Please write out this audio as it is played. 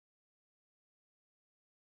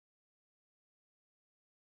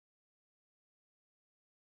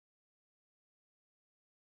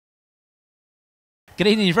Good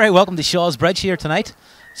evening, you're very welcome to Shaw's Bridge here tonight.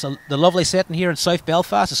 So the lovely setting here in South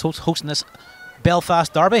Belfast is hosting this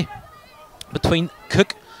Belfast derby between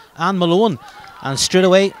Cooke and Malone. And straight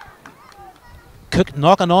away, Cooke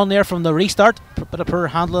knocking on there from the restart. Bit of poor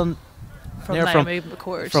handling from there Naomi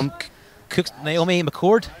McCord. From Cooke's Naomi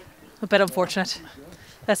McCord. A bit unfortunate.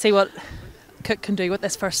 Let's see what Cooke can do with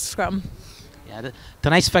this first scrum. Yeah,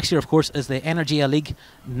 tonight's fixture, of course, is the Energia League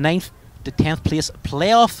 9th to 10th place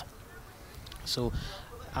playoff. So,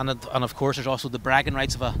 and of course, there's also the bragging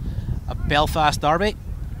rights of a Belfast derby.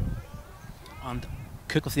 And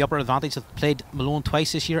Cooke with the upper advantage have played Malone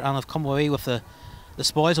twice this year and have come away with the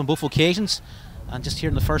spoils on both occasions. And just here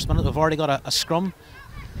in the first minute, we've already got a scrum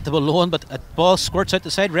to Malone, but a ball squirts out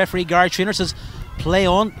the side. Referee Gary Trainer says play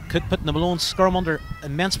on. Cooke putting the Malone scrum under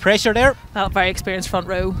immense pressure there. That very experienced front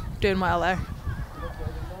row doing well there.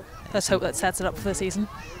 Let's hope that sets it up for the season.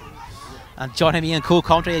 And joining me in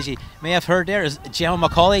co-commentary, as you may have heard there, is Gemma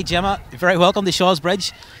Macaulay. Gemma, you're very welcome to Shaw's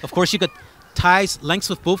Bridge. Of course, you've got ties, links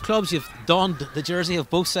with both clubs. You've donned the jersey of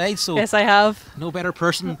both sides. So yes, I have. No better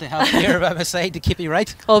person to have here by my side to keep you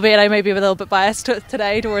right. Albeit I may be a little bit biased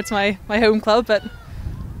today towards my home club, but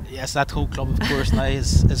yes, that whole club, of course, now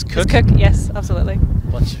is Cooke. It's Cooke, yes, absolutely.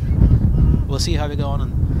 But we'll see how we go on.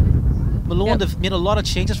 And Malone, they've made a lot of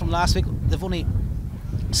changes from last week. They've only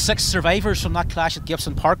 6 survivors from that clash at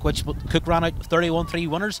Gibson Park, which Cooke ran out 31-3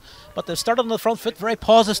 winners. But they've started on the front foot, very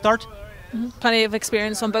positive start. Plenty of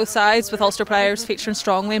experience on both sides, with Ulster players featuring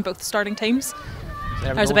strongly in both the starting teams.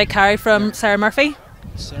 There's a big carry from Sarah Murphy.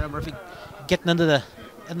 Sarah Murphy getting into the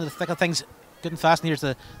thick of things good and fast. And here's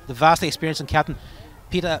the vastly experienced captain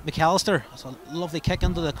Peter McAllister. That's a lovely kick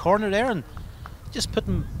into the corner there, and just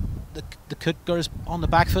putting the Cooke girls on the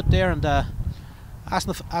back foot there, and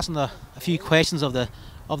asking a few questions of the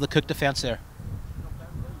Cooke defence there.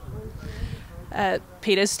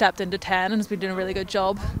 Peter's stepped into 10 and has been doing a really good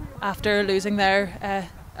job after losing their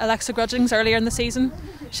Alexa Grudgings earlier in the season.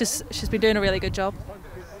 She's been doing a really good job.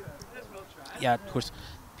 Yeah, of course,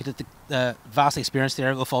 Peter, the vast experience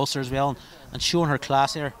there with Ulster as well, and showing her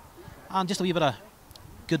class there, and just a wee bit of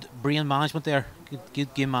good brain management there,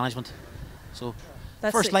 good game management. So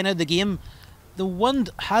that's first line out of the game. The wind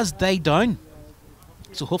has died down,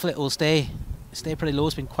 so hopefully it will stay pretty low.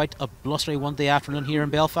 It's been quite a blustery one day afternoon here in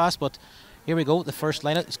Belfast, but here we go. The first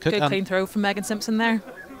line out is Cooke. Good clean throw from Megan Simpson there.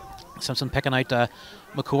 Simpson picking out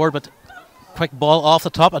McCord, but quick ball off the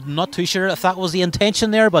top. I'm not too sure if that was the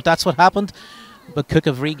intention there, but that's what happened. But Cooke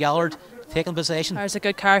have regathered, taken possession. There's a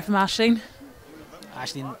good carry from Ashleigh.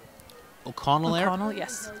 Ashleigh O'Connell there. O'Connell,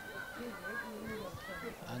 yes.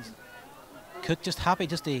 And Cooke just happy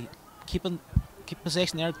just to keep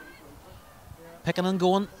possession there, picking and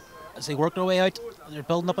going as they work their way out. They're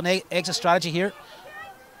building up an exit strategy here.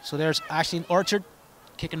 So there's Ashleigh Orchard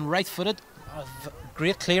kicking right-footed. A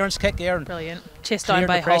great clearance kick there. Brilliant. Chased down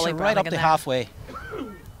by Holly right up to halfway.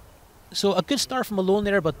 So a good start from Malone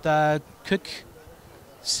there, but Cooke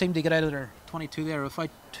seemed to get out of their 22 there without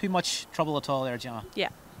too much trouble at all there, Gemma. Yeah,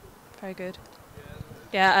 very good.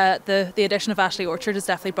 Yeah, the addition of Ashleigh Orchard has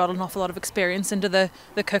definitely brought an awful lot of experience into the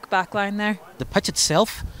Cooke backline there. The pitch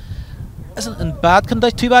itself isn't in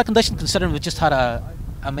too bad condition, considering we've just had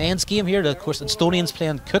a men's game here. Of course, the Estonians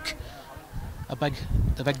playing Cooke.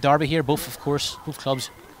 The big derby here. Both clubs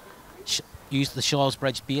use the Shaw's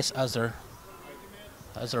Bridge base as their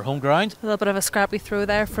home ground. A little bit of a scrappy throw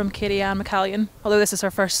there from Katie Ann McCallion, although this is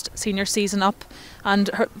her first senior season up and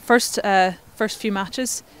her first few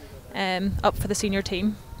matches up for the senior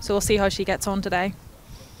team. So we'll see how she gets on today.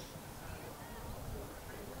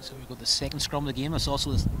 So we've got the second scrum of the game. It's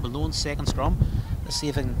also Malone's second scrum. Let's see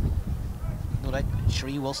if I can. No doubt,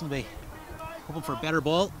 Sheree Wilson will be hoping for a better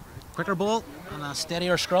ball, quicker ball, and a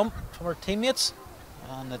steadier scrum from her teammates.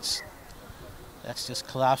 And that's just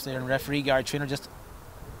collapsed there. And referee Gary Trainer just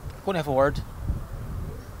going to have a word,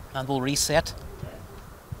 and we'll reset.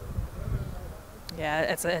 Yeah,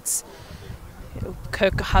 it's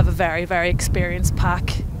Cooke have a very, very experienced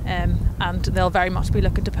pack, and they'll very much be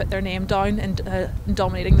looking to put their name down and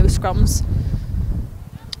dominating those scrums.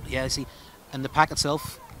 Yeah, I see. In the pack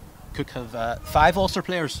itself, Cooke have 5 Ulster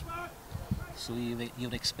players, so you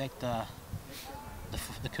would expect the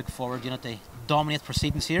Cooke forward unit to dominate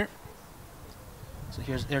proceedings here. So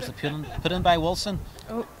there's the put in by Wilson.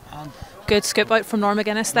 Oh, and good scoop out from Norma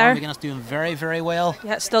McGuinness there. Norma McGuinness doing very, very well.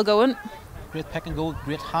 Yeah, still going. Great pick and go,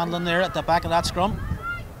 great handling there at the back of that scrum.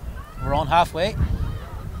 We're on halfway.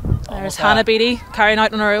 There's Hannah Beattie carrying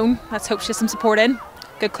out on her own. Let's hope she has some support in.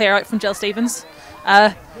 Good clear out from Jill Stevens.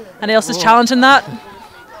 And Ilse is challenging that.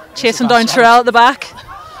 Chasing down Terrell at the back.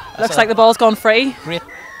 Looks like the ball's gone free. Great.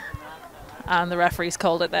 And the referee's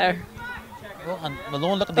called it there. Oh, and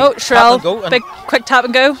Malone looking to Sherelle, tap and go. big quick tap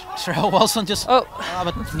and go. Sherelle Wilson just, but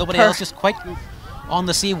nobody Her. else just quite on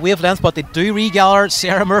the same wavelength, but they do regather.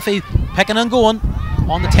 Sarah Murphy picking and going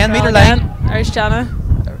on the 10-metre line. There's Jana.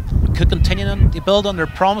 Cooke continuing to build on their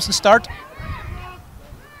promising start.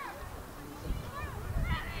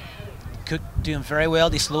 Cooke doing very well.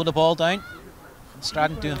 They slow the ball down.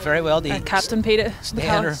 Staden doing very well. They Captain Peter.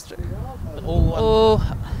 And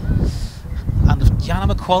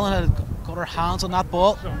Jana McCollum had got her hands on that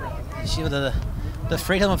ball. She had the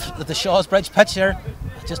freedom of the Shaw's Bridge pitch there.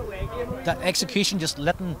 Just that execution, just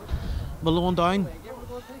letting Malone down.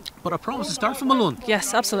 But a promising start from Malone.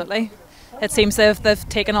 Yes, absolutely. It seems they've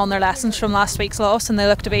taken on their lessons from last week's loss, and they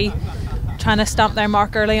look to be trying to stamp their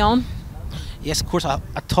mark early on. Yes, of course, a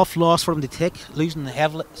tough loss for them to take, losing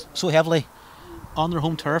so heavily on their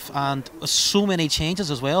home turf, and with so many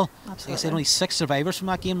changes as well. Absolutely. Like I said, only 6 survivors from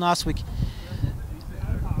that game last week.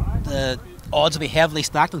 The odds will be heavily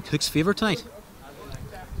stacked in Cooke's favour tonight.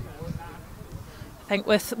 I think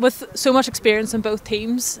with so much experience in both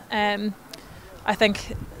teams, I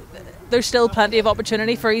think there's still plenty of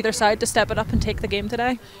opportunity for either side to step it up and take the game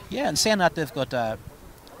today. Yeah, and saying that, they've got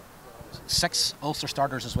 6 Ulster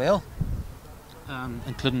starters as well,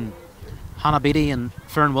 including Hannah Beattie and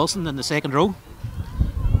Fern Wilson in the second row,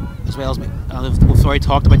 as well as we've already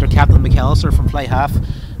talked about their captain McAllister from fly half,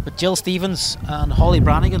 but Jill Stevens and Holly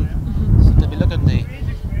Brannigan, they'll be looking to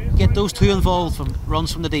get those two involved from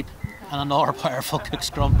runs from the deep, and another powerful Cooke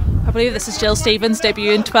scrum. I believe this is Jill Stevens'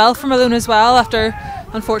 debut in 12 for Malone as well, after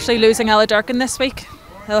unfortunately losing Ella Durkin this week.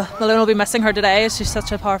 Malone will be missing her today as she's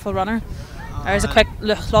such a powerful runner. There's a quick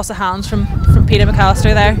loss of hands from Peter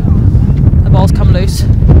McAllister there. The ball's come loose.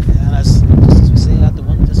 And as we say that, the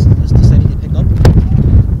one just decided to pick up.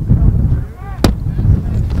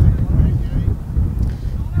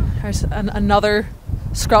 There's another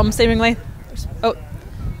scrum seemingly.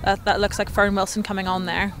 That looks like Fern Wilson coming on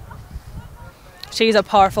there. She's a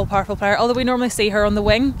powerful player, although we normally see her on the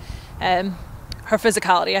wing. Her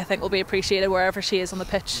physicality, I think, will be appreciated wherever she is on the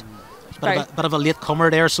pitch. Bit of a late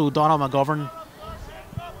comer there, so Donna McGovern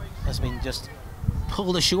has been just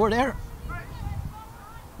pulled ashore there.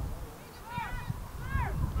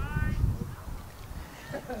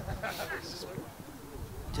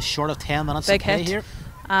 Just short of 10 minutes Big to play hit here.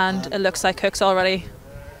 And it looks like Cooke's already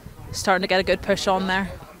starting to get a good push on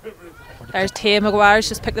there. There's Tia Maguire's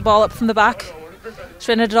just picked the ball up from the back.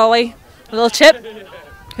 Straight into Dolly. A little chip.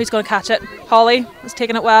 Who's going to catch it? Holly is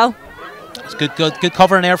taking it well. It's good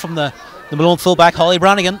cover in there from the Malone fullback, Holly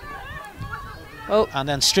Brannigan. Oh. And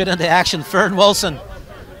then straight into action, Fern Wilson.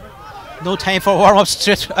 No time for warm-up,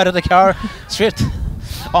 straight out of the car, straight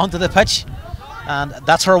onto the pitch. And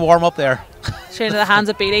that's her warm-up there. Straight into the hands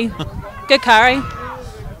of Beattie. Good carry.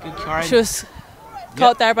 Good carry. She was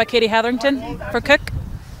caught there by Katie Hetherington for Cooke.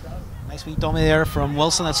 Nice wee dummy there from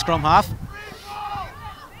Wilson at scrum half.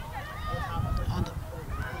 And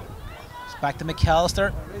it's back to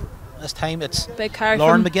McAllister. This time it's big carry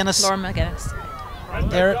Lauren from McGuinness. Lauren McGuinness.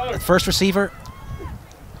 There at first receiver.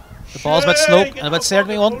 The ball's a bit slow and a bit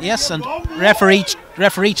certainly one. Yes, and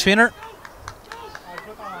referee trainer.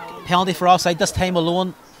 Penalty for offside. This time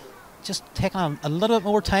Malone just taking a little bit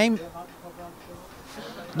more time.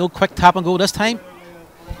 No quick tap and go this time.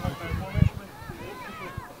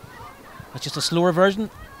 It's just a slower version.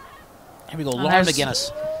 Here we go, And Lauren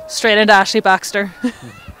McGuinness. Straight into Ashleigh Baxter.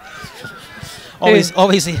 always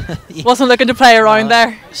wasn't looking to play around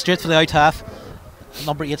there. Straight for the out half.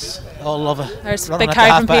 Number 8's all love it. There's a big carry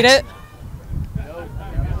from Peter.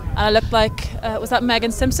 And it looked like, was that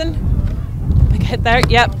Megan Simpson? Big hit there.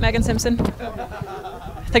 Yep, Megan Simpson.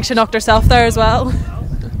 I think she knocked herself there as well.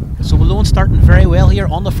 So Malone starting very well here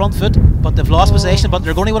on the front foot, but they've lost possession, but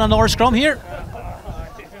they're going to win another scrum here.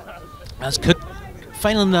 As Cooke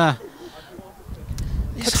finding they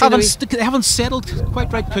haven't settled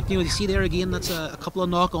quite right. Cooke, you see there again, that's a couple of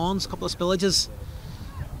knock-ons, a couple of spillages.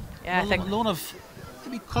 Yeah, I think Malone have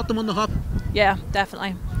maybe caught them on the hop. Yeah,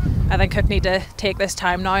 definitely. I think Cooke need to take this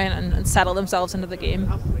time now and settle themselves into the game.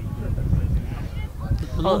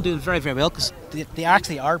 Malone doing very, very well because they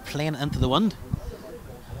actually are playing into the wind.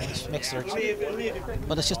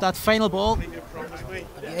 But it's just that final ball,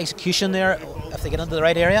 the execution there, if they get into the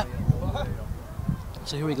right area.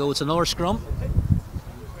 So here we go, it's another scrum,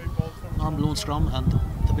 non-blown scrum, and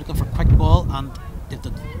they're looking for quick ball, and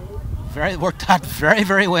they've worked that very,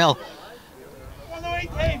 very well.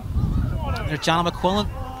 There's Jana McCollum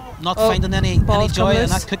not finding any joy in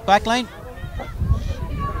that Cooke back line.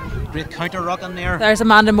 Great counter rock in there. There's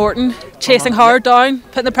Amanda Morton chasing hard down,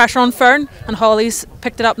 putting the pressure on Fern, and Holly's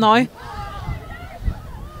picked it up now.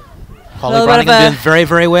 Holly Brannigan doing very,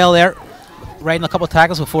 very well there. riding a couple of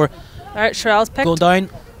tackles before Alright, Sherrill's picked. going down.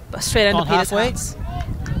 Straight into on Peter's halfway. hands.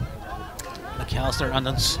 McAllister and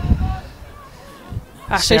then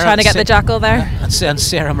Ashleigh trying to get the jackal there. and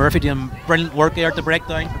Sarah Murphy doing brilliant work there to break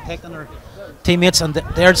down, protecting her teammates. And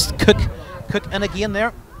there's Cooke in again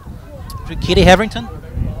there through Katie Heverington.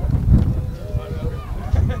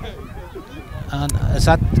 And is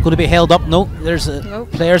that going to be held up? No, there's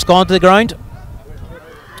players gone to the ground.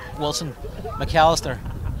 Wilson, McAllister,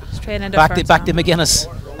 Straight into back to Fern's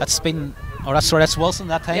McGuinness. That's Wilson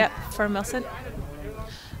that time. Yeah, Fern Wilson.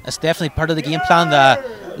 It's definitely part of the game plan.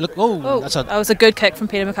 Look, that was a good kick from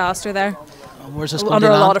Peter McAllister there. Where's this going Under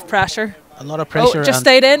to a land? lot of pressure. A lot of pressure. Just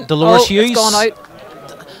stayed in. Dolores Hughes. It's gone out.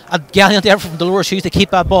 A gallant there from Dolores Hughes to keep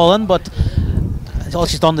that ball in, but all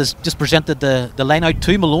she's done is just presented the line out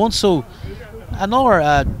to Malone. So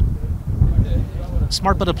another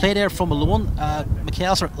smart bit of play there from Malone.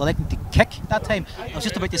 McAllister electing to kick that time. I was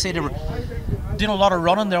just about to say they were doing a lot of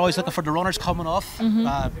running. They're always looking for the runners coming off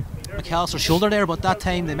McAllister's shoulder there, but that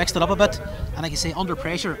time they mixed it up a bit. And like you say, under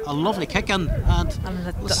pressure, a lovely kick in, and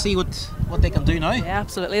let's see what they can do now. Yeah,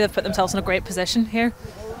 absolutely. They've put themselves in a great position here.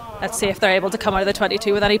 Let's see if they're able to come out of the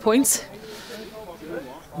 22 with any points.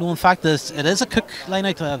 No, in fact, it is a Cooke line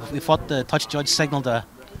out. We thought the touch judge signalled a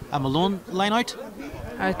Malone line out.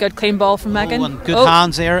 A good clean ball from Megan. And good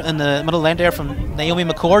hands there in the middle lane there from Naomi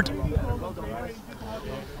McCord.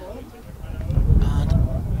 And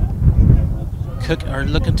Cooke are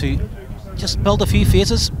looking to just build a few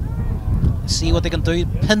phases, see what they can do.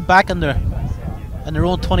 Pinned back in their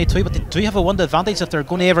own 22, but they do have a one advantage if they're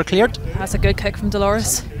going to ever clear it. That's a good kick from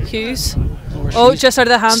Dolores Hughes. Hughes. Just out of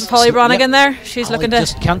the hands of Holly Brannigan there. She's Holly looking to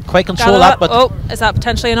just can't quite control that. But is that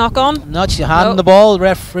potentially a knock on? No, she handing the ball. The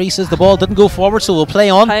referee says the ball didn't go forward, so we'll play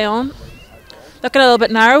on. Play on. Looking a little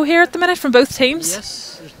bit narrow here at the minute from both teams.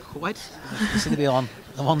 Yes, there's quite. Seem to be on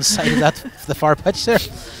the side of the far pitch there.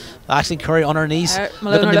 Ashleigh Curry on her knees,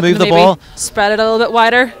 looking to move the ball. Spread it a little bit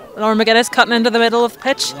wider. Laura McGuinness cutting into the middle of the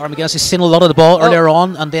pitch. Laura McGuinness has seen a lot of the ball earlier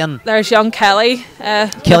on, and then there's young Kelly.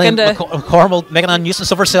 Kelly McCormill making a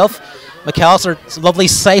nuisance of herself. McAllister, lovely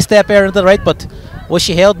side step there into the right, but was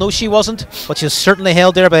she held? No, she wasn't. But she was certainly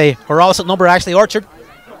held there by her opposite number, Ashleigh Orchard.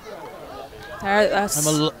 It's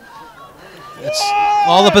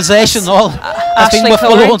all the possession, all has been with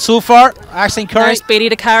Malone so far. Ashleigh Curry. There's Beatty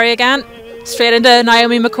to carry again. Straight into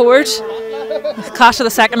Naomi McCord. Clash of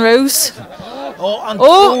the second rows. And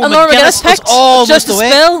Laura McGuinness picked. Just a away.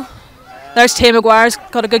 spill. There's Tay McGuire's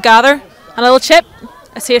got a good gather. A little chip.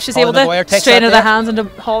 Let's see if she's able to straight into the hands into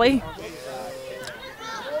Holly.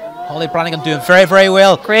 Holly Brannigan doing very, very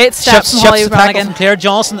well. Great steps from Holly Brannigan. From Claire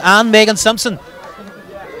Johnson and Megan Simpson.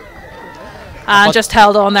 And just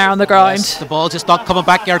held on there on the ground. Yes, the ball just not coming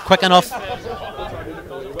back there quick enough.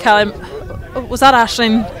 Kelly, was that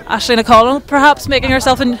Ashleigh Nicole perhaps making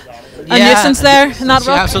herself a nuisance there in that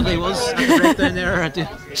ruck? She absolutely was. Right down there.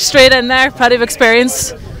 Straight in there, plenty of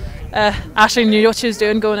experience. Ashleigh knew what she was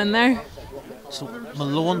doing going in there. So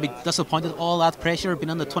Malone be disappointed. All that pressure, been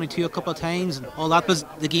on the 22 a couple of times, and all that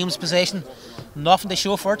the game's possession, nothing to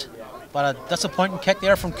show for it. But a disappointing kick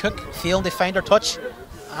there from Cooke, failing to find her touch,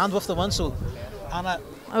 and with the win. So Anna.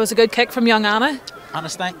 That was a good kick from young Anna. Anna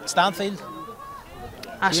Stanfield.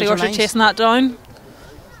 Ashleigh Orchard chasing that down.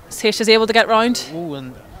 See if she's able to get round.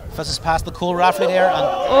 And fizzes past the Cole Rafferty there.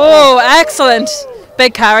 And excellent.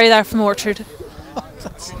 Big carry there from Orchard.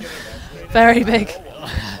 Very big.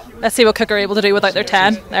 Let's see what Cooke are able to do without their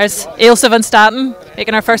 10. There's Ilse van Staden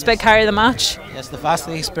making her first big carry of the match. Yes, the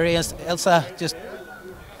vastly experienced Ilse just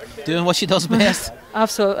doing what she does best.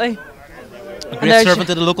 Absolutely. A great servant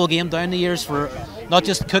to the local game down the years for not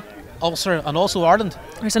just Cooke, Ulster and also Ireland.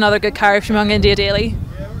 There's another good carry from young India Daly.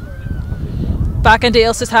 Back into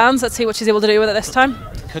Ilse's hands. Let's see what she's able to do with it this time.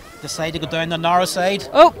 Cooke decided to go down the narrow side.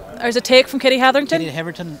 There's a take from Kitty Hetherington. Kitty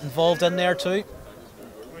Hetherington involved in there too.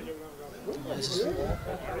 This is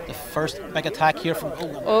the first big attack here from.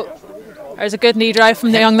 There's a good knee drive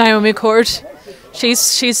from the young Naomi McCord.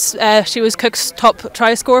 She was Cooke's top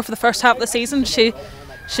try scorer for the first half of the season.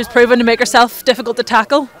 She's proven to make herself difficult to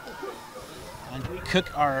tackle. And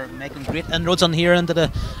Cooke are making great inroads on here into the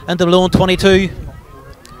Malone 22.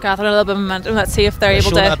 Gathering a little bit of momentum. Let's see if they're able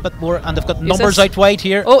to a bit more, and they've got numbers out wide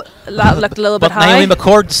here. That looked a little bit high. Naomi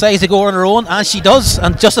McCord decides to go on her own, and she does,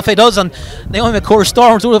 and justified does. And Naomi McCord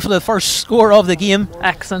storms over for the first score of the game.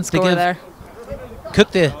 Excellent score there. Cooke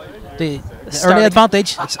the early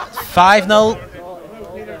advantage. It's 5-0.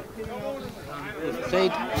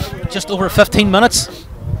 Played just over 15 minutes.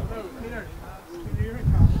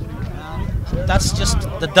 That's just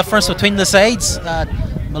the difference between the sides.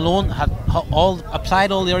 Malone had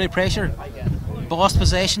applied all the early pressure, bossed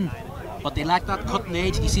possession, but they lack that cutting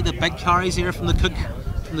edge. You see the big carries here from the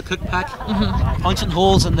Cooke pack, punching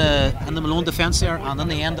holes in the Malone defence there, and in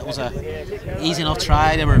the end it was a easy enough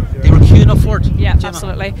try. They were queuing up for it. Yeah,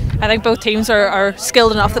 absolutely. I think both teams are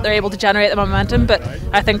skilled enough that they're able to generate the momentum, but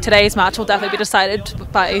I think today's match will definitely be decided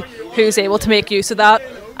by who's able to make use of that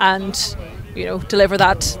and, you know, deliver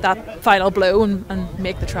that final blow and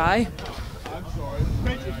make the try.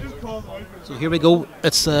 So here we go.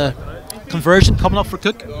 It's a conversion coming up for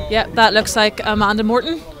Cooke. Yeah, that looks like Amanda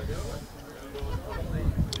Morton.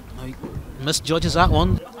 Misjudges that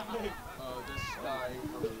one.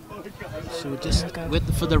 So we're just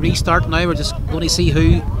waiting for the restart now. We're just going to see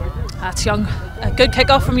who. That's young. A good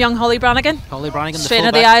kick-off from young Holly Brannigan. Holly Brannigan, straight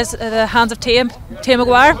into the hands of Tia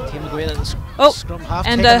Maguire. Scrum half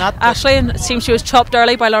and Ashleigh, and it seems she was chopped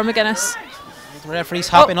early by Laura McGuinness. The referee's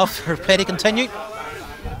happy enough for play to continue.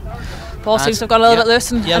 Ball seems to have got a little bit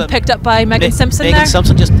loose and picked up by Megan Simpson there. Megan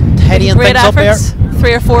Simpson just tidying things up there.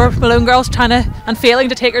 3 or 4 Malone girls trying to and failing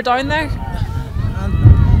to take her down there.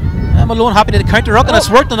 And Malone happy to counter up, and it's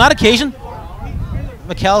worked on that occasion.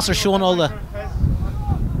 McAllister showing all the.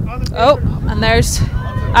 And there's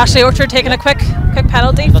Ashleigh Orchard taking a quick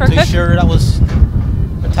penalty for Cooke. Not too sure that was.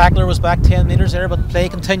 The tackler was back 10 metres there, but play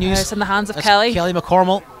continues. It's in the hands of Kelly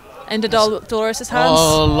McCormill. Into Dolores' hands.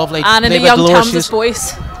 Oh, lovely. And into young Tom's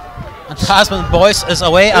Boyce. And Tasman Boyce is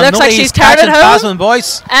away. It looks like she's catching Tasman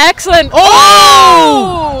Boyce. Excellent.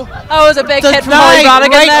 Oh! That was a big hit from Holly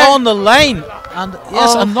Brannigan right there. on the line. And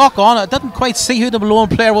yes, a knock on. I didn't quite see who the Malone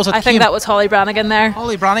player was. I think that was Holly Brannigan there.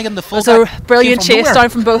 Holly Brannigan, the fullback. It was a brilliant chase down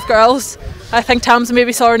from both girls. I think Tams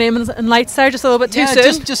maybe saw her name in lights there just a little bit too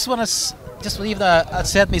soon. Just when I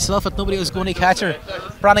said myself that nobody was going to catch her,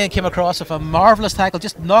 Brannigan came across with a marvellous tackle,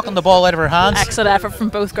 just knocking the ball out of her hands. Excellent effort from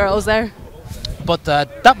both girls there. But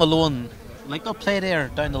that Malone, like that play there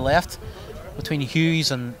down the left between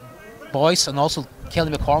Hughes and Boyce, and also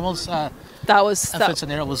Kelly McCormill's influence in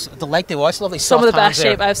there, was a delight to watch. Lovely some soft of the best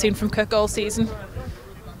there. shape I've seen from Cooke all season.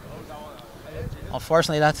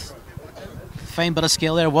 Unfortunately, that fine bit of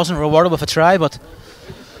skill there wasn't rewarded with a try, but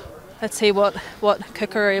let's see what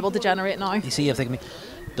Cooke are able to generate now. You see if they can,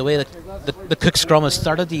 the way the Cooke scrum has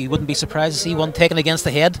started, you wouldn't be surprised to see one taken against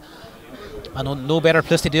the head. I know no better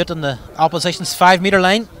place to do it than the opposition's 5 metre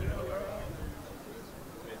line.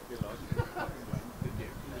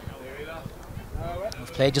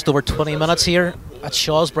 We've played just over 20 minutes here at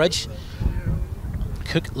Shaw's Bridge.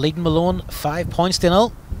 Cooke leading Malone 5 points to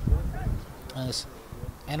 0. As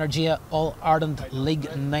Energia All Ireland League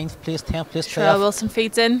 9th place, 10th place playoff. Wilson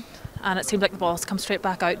feeds in, and it seems like the ball's come straight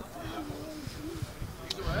back out.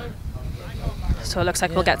 So it looks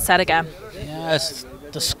like we'll get set again. Yeah,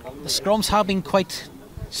 the scrums have been quite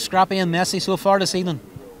scrappy and messy so far this evening.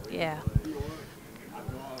 Yeah.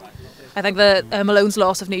 I think the Malone's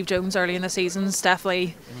loss of Niamh Jones early in the season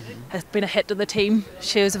definitely has been a hit to the team.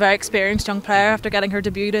 She was a very experienced young player after getting her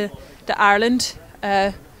debut to Ireland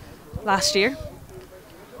last year.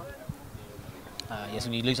 Yes,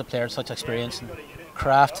 when you lose a player of such experience and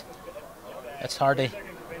craft, it's hard to.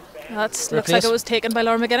 That looks like it was taken by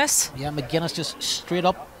Laura McGuinness. Yeah, McGuinness just straight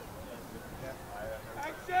up.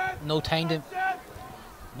 No time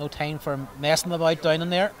for messing about down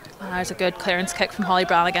in there. There's a good clearance kick from Holly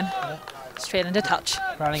Brannigan. Yeah. Straight into touch.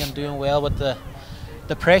 Brannigan doing well, but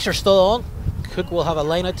the pressure still on. Cooke will have a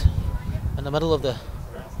line out in the middle of the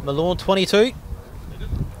Malone 22.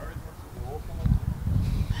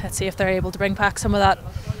 Let's see if they're able to bring back some of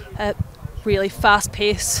that really fast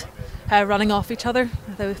pace running off each other.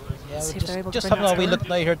 See if they're able just having a wee look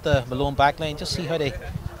now here at the Malone backline, just see how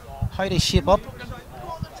they shape up.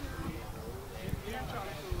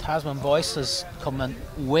 Tasman Boyce is coming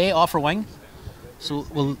way off her wing, so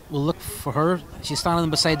we'll look for her. She's standing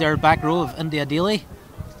beside their back row of India Daly.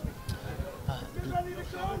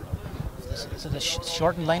 Is it a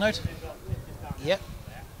shortened line out? Yep.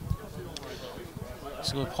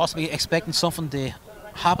 So we're possibly expecting something to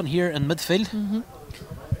happen here in midfield.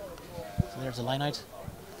 So there's a line out.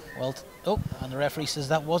 Well, and the referee says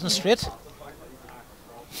that wasn't straight.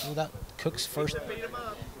 So that Cooke's first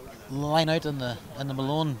line out in the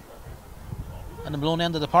Malone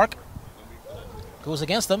end of the park goes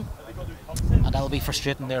against them, and that'll be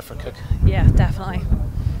frustrating there for Cooke. Yeah, definitely.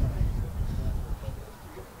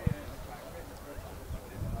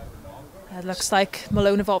 It looks like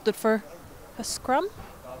Malone have opted for a scrum.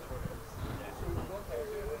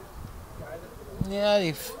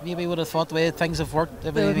 Yeah, maybe would have thought the way things have worked,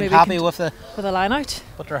 they would be happy with the line out.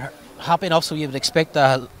 But they're happy enough, so you would expect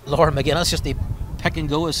Laura McGuinness just to pick and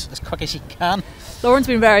go as quick as she can. Lauren's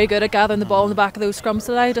been very good at gathering the ball in the back of those scrums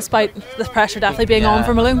today, despite the pressure definitely being on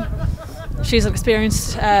for Malone. She's an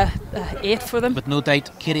experienced 8 for them. But no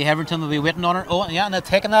doubt Katie Heverton will be waiting on her. Oh, yeah, and they're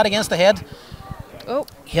taking that against the head. Oh,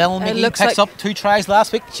 Helen McGee picks up 2 tries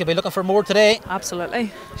last week. She'll be looking for more today.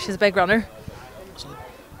 Absolutely. She's a big runner.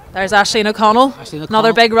 There's Ashleigh O'Connell.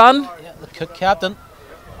 Another big run. Yeah, the Cooke captain.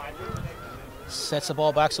 Sets the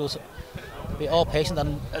ball back, so be all patient.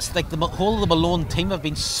 And it's like the whole of the Malone team have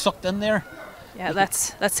been sucked in there. Yeah,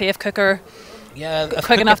 let's see if Cooke are quick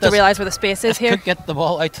Cooke enough to realise where the space is here. Cooke get the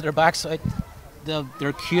ball out to their backside. They're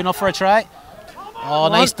queuing up for a try. Oh,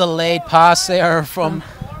 nice delayed pass there from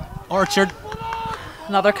Orchard.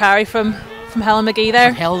 Another carry from Helen McGee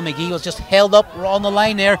there. Helen McGee was just held up on the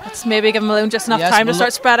line there. It's maybe giving Malone just enough time to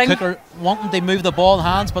start spreading. Cooke are wanting to move the ball in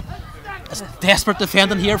hands, but it's desperate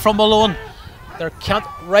defending here from Malone. They're camped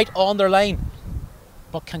right on their line.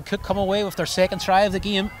 But can Cooke come away with their second try of the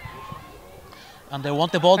game? And they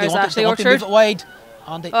want the ball, they want to move it wide.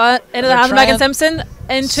 And into the hands of Megan Simpson,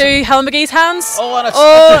 into Helen McGee's hands. Oh, and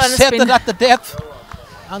it's intercepted at the depth.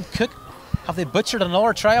 And Cooke, have they butchered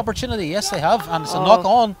another try opportunity? Yes, they have, and it's a knock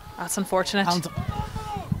on. That's unfortunate. And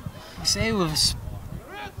you say with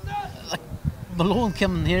Malone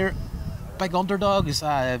coming here, big underdogs,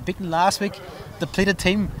 beaten last week, depleted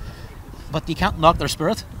team, but you can't knock their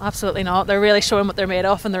spirit. Absolutely not. They're really showing what they're made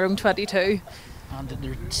of in their own 22. And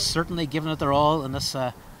they're certainly giving it their all in this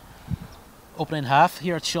opening half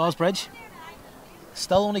here at Shaw's Bridge.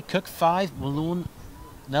 Still only Cooke 5, Malone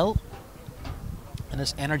 0 in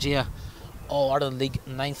this Energia All-Ireland League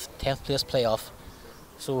 9th, 10th place playoff.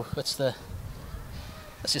 So it's the,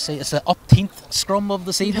 let's just say, it's the 18th scrum of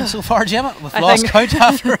the season so far, Gemma. We've lost count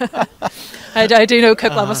after. I do know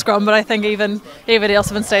Cooke love a scrum, but I think even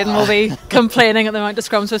Ilse and Staden will be complaining at the amount of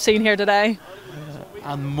scrums we've seen here today.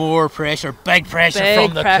 And more pressure, big pressure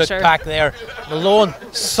from the Cooke pack there. Malone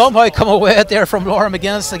somehow come away with there from Laura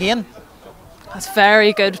McGuinness again. That's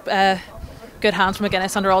very good good hands from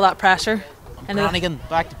McGuinness under all that pressure. Brannigan,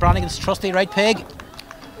 back to Brannigan's trusty right peg.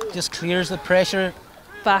 Just clears the pressure.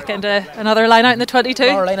 Back into another line out in the 22.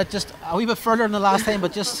 Another line out just a wee bit further than the last time,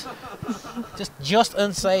 but just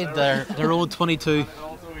inside their own 22. A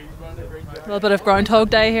little bit of Groundhog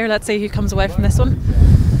Day here. Let's see who comes away from this one.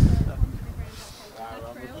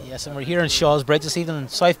 Yes, and we're here in Shaw's Bridge this evening in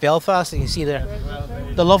South Belfast. You can see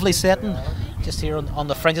the lovely setting just here on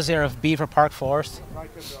the fringes here of Beaver Park Forest.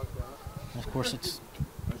 And of course, it's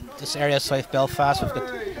this area of South Belfast. We've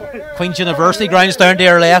got Queen's University grounds down to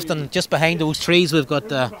our left, and just behind those trees we've got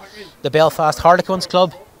the Belfast Harlequins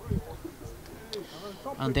Club.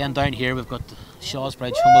 And then down here we've got Shaw's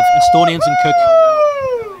Bridge, home of Estonians and Cooke.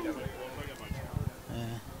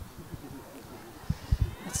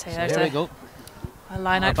 Let's see, so there we go. A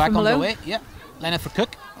line out back from Malone. On the way. Yeah, line out for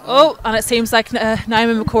Cooke. Oh, and it seems like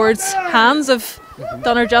Naomi McCord's hands have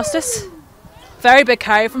done her justice. Very big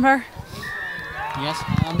carry from her. Yes,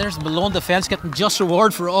 and there's Malone defence getting just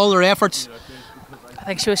reward for all their efforts. I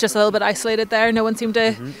think she was just a little bit isolated there. No one seemed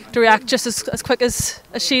to react just as quick as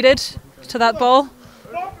she did to that ball.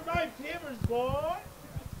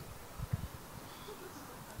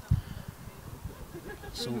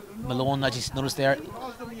 So Malone, as you noticed there,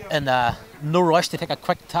 in no rush to take a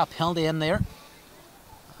quick tap penalty in there.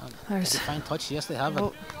 There's a fine touch, yes they have.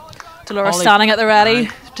 Oh. Dolores standing at the ready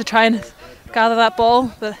to try and gather that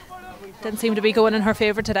ball, but didn't seem to be going in her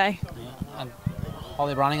favour today. Yeah, and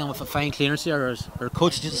Holly Brannigan with a fine clearance here. Her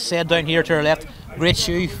coach just said down here to her left, great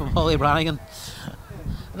shoe from Holly Brannigan.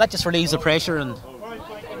 And that just relieves the pressure, and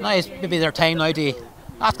now is maybe their time now to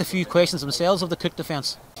ask a few questions themselves of the Cooke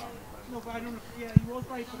defence.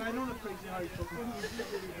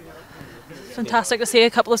 Fantastic to see a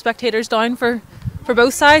couple of spectators down for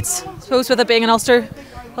both sides. I suppose with it being an Ulster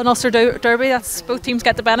derby, that's both teams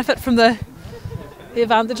get the benefit from the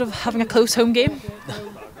advantage of having a close home game.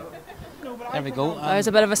 There we go. There's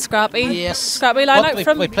a bit of a scrappy line out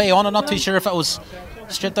from. We play on. I'm not too sure if it was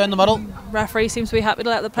straight down the middle. Referee seems to be happy to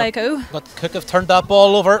let the play go. But Cooke have turned that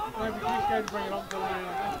ball over.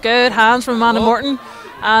 Good hands from Amanda Morton.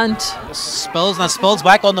 And spills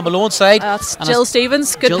back on the Malone side. That's Jill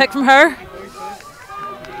Stevens. Good pick from her.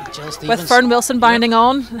 Jill Stevens. With Fern Wilson binding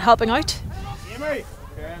on and helping out.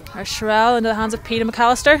 There's Sherelle into the hands of Peter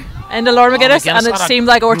McAllister. Into Laura McGuinness. And it seemed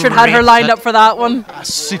like Orchard had her lined up for that one. A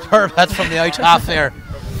superb hit from the out half there.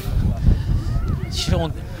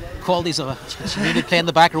 Showing qualities of she needed playing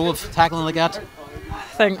the back row of tackling like that. I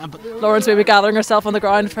think Lauren's maybe gathering herself on the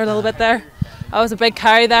ground for a little bit there. That was a big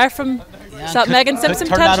carry there from is that Megan Simpson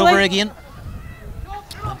turn that over again.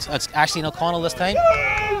 It's Ashleigh O'Connell this time.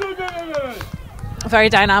 A very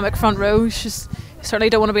dynamic front row. You certainly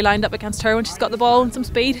don't want to be lined up against her when she's got the ball and some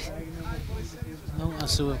speed. No,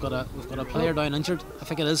 So we've got a player down injured. I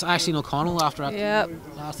think it is Ashleigh O'Connell after that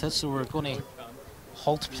last hit. So we're going to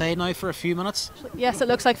halt play now for a few minutes. Yes, it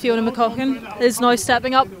looks like Fiona McCord is now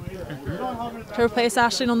stepping up to replace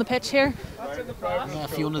Ashleigh on the pitch here. Yeah,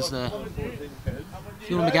 Fiona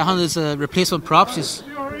McGahan is a replacement prop. She's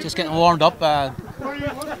just getting warmed up.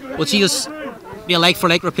 Will she just be a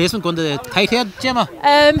like-for-like replacement going to the tight head, Gemma?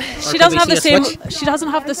 She doesn't have the same. She doesn't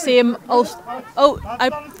have the same.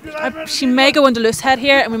 She may go into loose head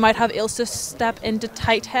here, and we might have Ilse step into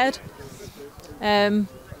tight head.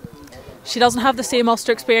 She doesn't have the same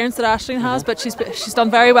Ulster experience that Ashleigh has, but she's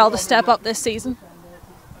done very well to step up this season.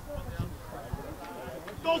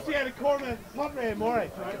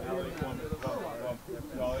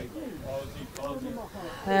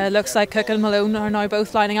 Looks like Cooke and Malone are now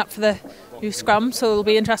both lining up for the new scrum, so it'll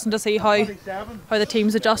be interesting to see how the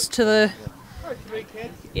teams adjust to the.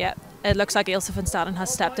 Yeah, it looks like Ilse van Staden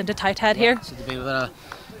has stepped into tight head here. So there'll be a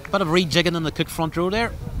bit of rejigging in the Cooke front row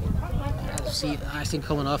there. See Ashleigh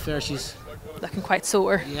coming off there. She's looking quite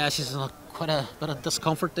sore. Yeah, she's in quite a bit of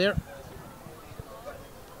discomfort there.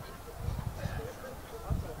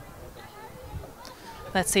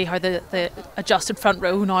 Let's see how the adjusted front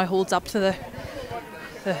row now holds up to the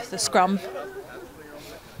scrum.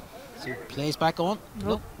 So plays back on.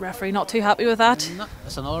 Oh, referee not too happy with that. No,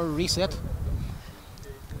 it's another reset.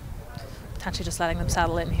 Potentially just letting them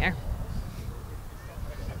settle in here.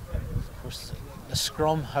 Of course, the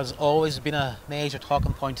scrum has always been a major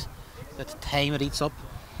talking point. The time it eats up.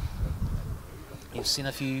 You've seen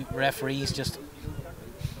a few referees just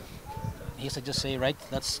say, right,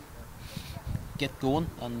 let's get going,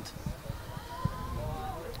 and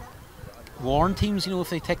warn teams, if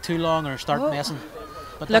they take too long or start messing.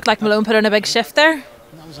 But looked like Malone put in a big shift there.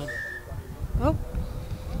 That was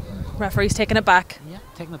referee's taking it back. Yeah,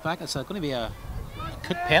 taking it back. It's going to be a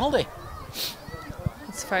Cooke penalty.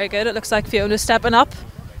 That's very good. It looks like Fiona's stepping up.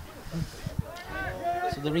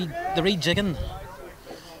 So the rejigging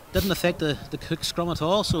didn't affect the Cooke scrum at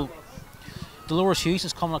all. So Dolores Hughes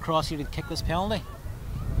is coming across here to kick this penalty.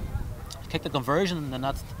 Kick the conversion, and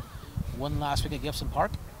that's one last week at Gibson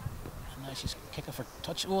Park. And now she's kicking for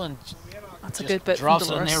touch. Oh, and that's a good bit. Drops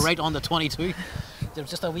it in there right on the 22. There's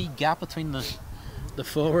just a wee gap between the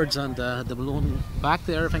forwards and the Malone back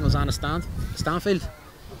there. I think it was Anna Stanfield.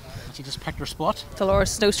 And she just picked her spot.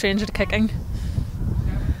 Dolores is no stranger to kicking.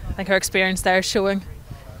 I think her experience there is showing.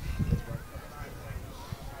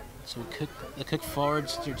 So the Cooke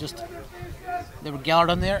forwards, they were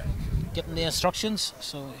gathered in there, getting the instructions.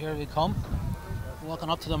 So here we come, walking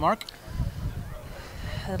up to the mark.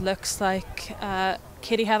 It looks like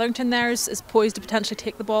Katie Hetherington there is poised to potentially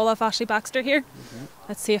take the ball off Ashleigh Baxter here.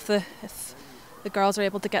 Let's see if the girls are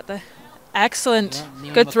able to get the excellent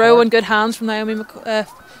good throw and good hands from Naomi.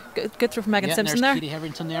 Good throw from Megan Simpson there. Katie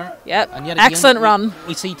Hetherington there. Yep, and yet again, excellent run.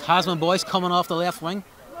 We see Tasman boys coming off the left wing.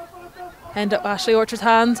 Into Ashleigh Orchard's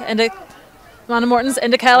hand, into Amanda Morton's,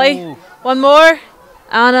 into Kelly. Oh. One more,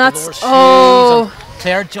 and that's and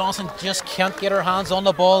Claire Johnson just can't get her hands on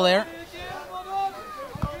the ball there.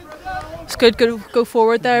 It's good go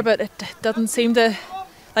forward there, but it doesn't seem to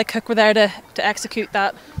like Cooke were there to execute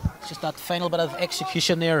that. It's just that final bit of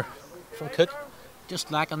execution there from Cooke, just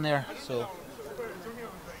lacking there. So,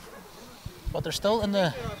 but they're still in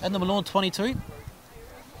the Malone 22.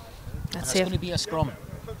 It's going to be a scrum.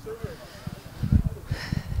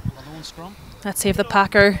 Malone scrum. Let's see if the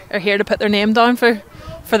Pack are here to put their name down for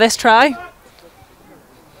this try.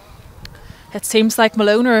 It seems like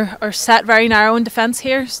Malone are set very narrow in defence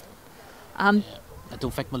here. And I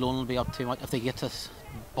don't think Malone will be up too much. If they get this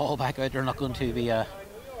ball back out, they're not going to be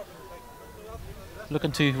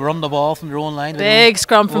looking to run the ball from their own line. Big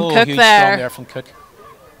scrum from Cooke huge there. Scrum there from Cooke.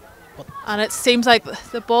 And it seems like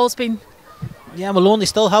the ball's been. Yeah, Malone. They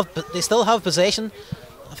still have possession.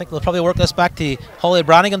 I think they'll probably work this back to Holly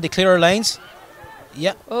Brannigan to clear her lines.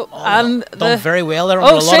 Yeah. And done very well there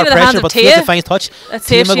under a lot of pressure, but Tia. the fine touch. Let's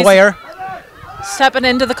see if Maguire stepping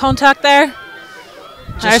into the contact there.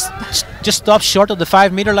 Just stopped short of the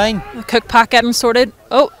 5 metre line. The Cooke Pack getting sorted.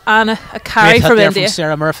 Oh, and a carry from India. From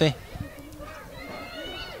Sarah Murphy.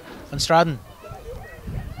 Van Staden.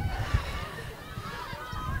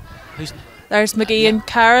 There's McGee and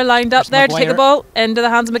Cara lined up there to take the ball into the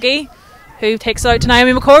hands of McGee, who takes it out to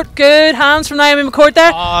Naomi McCord. Good hands from Naomi McCord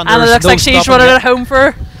there. And it looks like she's running it home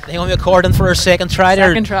for Naomi McCord in for her second try there.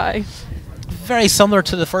 Second try. Very similar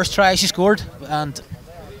to the first try she scored. And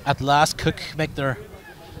at last Cooke make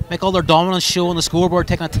all their dominance show on the scoreboard,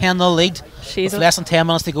 taking a 10-0 lead with less than 10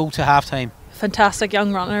 minutes to go to half time. Fantastic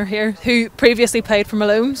young runner here who previously played for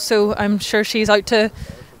Malone, so I'm sure she's out to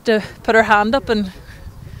put her hand up and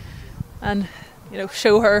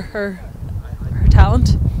show her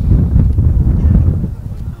talent.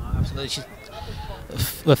 Absolutely.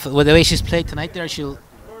 With the way she's played tonight there, she'll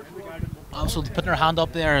also putting her hand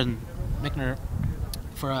up there and making her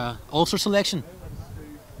for a Ulster selection.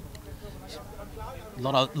 A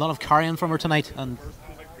lot of carrying from her tonight, and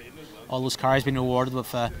all those carries being rewarded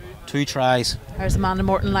with 2 tries. There's Amanda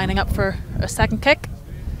Morton lining up for a second kick.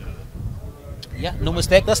 Yeah, no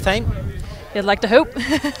mistake this time. You'd like to hope.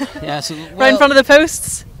 Yeah, so, right in front of the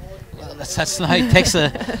posts. Well, that's now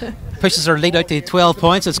pushes her lead out to 12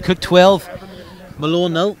 points. It's Cooke 12,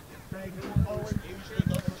 Malone 0.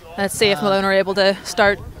 Let's see if Malone are able to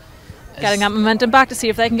start getting that momentum back to see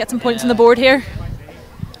if they can get some points on the board here.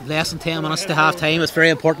 Less than 10 minutes to half time. It's very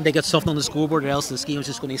important they get something on the scoreboard, or else this game is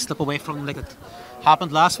just going to slip away from them like it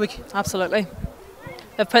happened last week. Absolutely.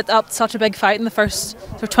 They've put up such a big fight in the first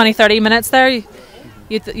 20-30 minutes there.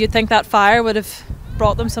 You'd think that fire would have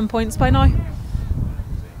brought them some points by now.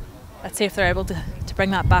 Let's see if they're able to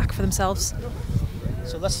bring that back for themselves.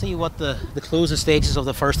 So let's see what the closing stages of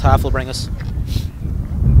the first half will bring us.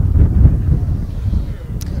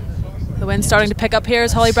 The wind's starting to pick up here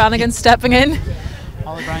as Holly Brannigan stepping in.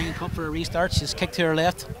 Holly Brannigan come for a restart. She's kicked to her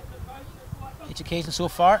left each occasion so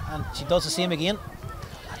far, and she does the same again.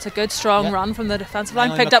 That's a good strong run from the defensive line,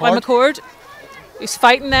 Naomi picked up by McCord, who's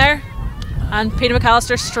fighting there, and Peter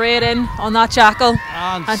McAllister straight in on that jackal,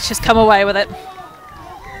 and she's come away with it.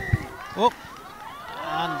 Oh,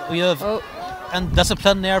 and we have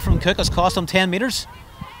undiscipline there from Cooke has cost them 10 metres,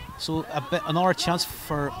 so another chance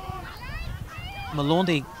for Malone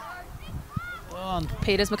to.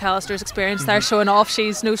 Peter's McAllister's experience there showing off.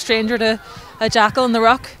 She's no stranger to a jackal in the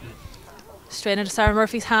ruck. Straight into Sarah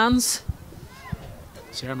Murphy's hands.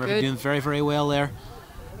 Sarah Murphy doing very, very well there.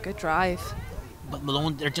 Good drive. But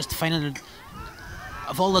Malone, they're just finding it.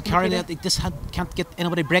 Of all the carrying that, they just can't get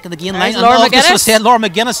anybody breaking the game line. Laura McGuinness. Laura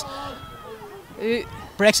McGuinness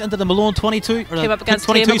breaks into the Malone 22. Or came up against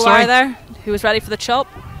 22, Maguire there, who was ready for the chop.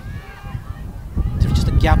 There's just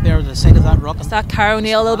a gap there at the side of that ruck. Is that Cara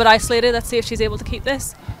O'Neill a little bit isolated? Let's see if she's able to keep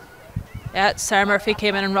this. Yeah, Sarah Murphy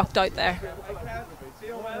came in and rocked out there.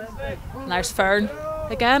 And there's Fern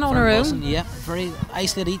again on her own. Wilson, yeah, very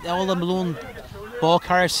isolated. All the Malone ball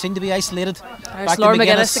carriers seem to be isolated. There's Laura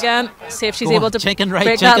McGuinness again. See if she's able to break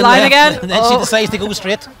right, that line again. And then she decides to go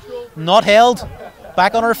straight. Not held.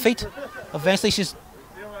 Back on her feet. Eventually she's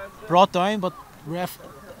brought down, but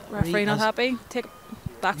referee not happy. Take it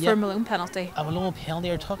back for a Malone penalty. A Malone penalty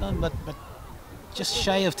you're talking, but just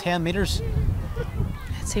shy of 10 metres.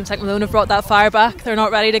 It seems like Malone have brought that fire back. They're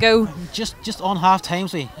not ready to go. Just on half time,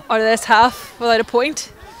 so out of this half without a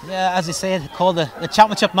point. Yeah, as they say, called the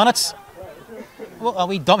championship minutes. Well, a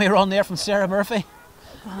wee dummy run there from Sarah Murphy.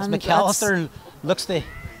 As McAllister looks to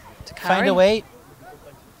find a way.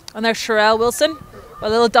 And there's Sherelle Wilson, a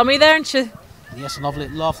little dummy there, and she. Yes, a lovely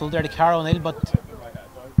there to Cara O'Neill, but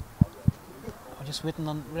I'm just waiting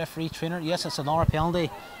on referee trainer. Yes, it's another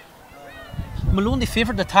penalty. Malone, they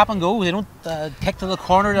favoured the tap and go. They don't kick to the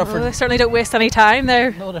corner. They certainly don't waste any time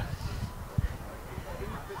there. No,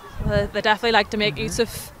 they definitely like to make use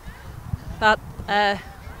of that. Yeah,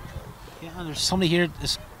 and there's somebody here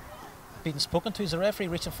that's being spoken to. Is the referee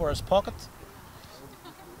reaching for his pocket?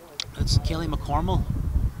 It's Kelly McCormill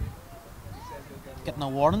getting a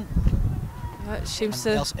warning. Seems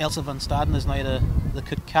Ilse van Staden is now the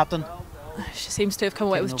Cooke captain. She seems to have come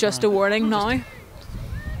away with just a warning now.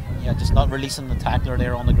 Yeah, just not releasing the tackler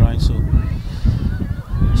there on the ground. So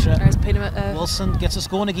Wilson gets us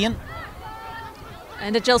going again.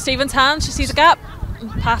 Into Jill Stevens' hands. She sees a gap,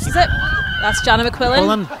 passes it. That's Jana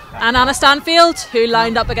McQuillan and Anna Stanfield, who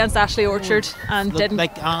lined up against Ashleigh Orchard and didn't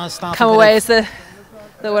come away as the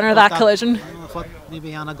winner of that collision. I thought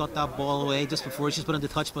maybe Anna got that ball away just before she's put into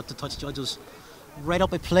touch, but the touch judge was right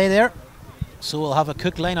up a play there. So we'll have a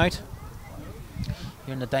Cooke line out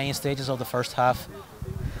here in the dying stages of the first half.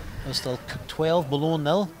 It's still Cooke 12, Malone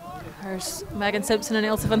 0. There's Megan Simpson and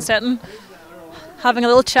Ilse van Staden having a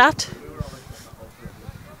little chat,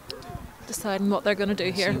 deciding what they're going to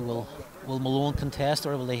do here. Will Malone contest,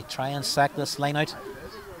 or will they try and sack this line out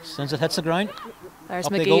as soon as it hits the ground? There's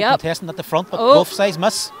up McGee they go, contesting at the front, but both sides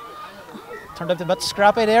miss. Turned out a bit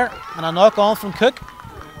scrappy there, and a knock on from Cooke.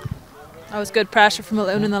 That was good pressure from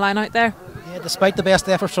Malone in the line out there. Yeah, despite the best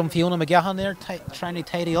efforts from Fiona McGahan there, trying to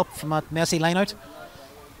tidy up from that messy line out.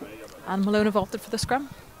 And Malone have opted for the scrum.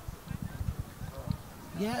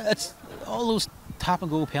 Yeah, it's all those tap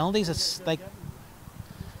and go penalties. It's like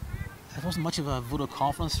it wasn't much of a vote of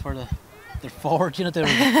confidence for their forward. You know, they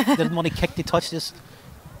didn't want to kick the touch. Just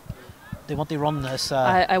they want to run this.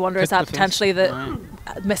 I wonder, is that potentially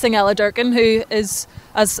missing Ella Durkin, who is,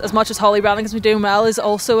 as much as Holly Brannigan's been doing well, is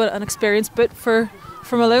also an experienced boot for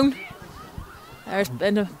Malone. There's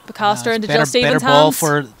into Bacaster into Jill Stevens' better ball hands.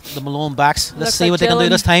 for the Malone backs. Let's Looks see like what they can do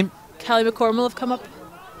this time. Kelly McCormill have come up.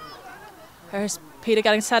 There's Peter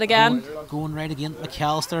getting set again. Going right again.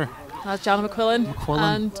 McAllister. That's Jana McQuillan.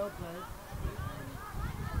 And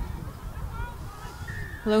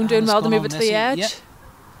Malone doing well to move it to the edge. Yeah.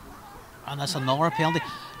 And that's another penalty.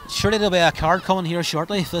 Surely there'll be a card coming here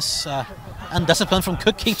shortly if this undiscipline from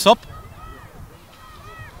Cooke keeps up.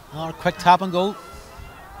 Another quick tap and go.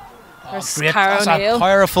 Great. That's a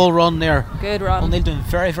powerful run there. Good run. O'Neill doing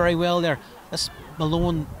very, very well there. This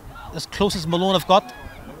Malone, as close as Malone have got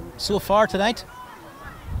so far tonight.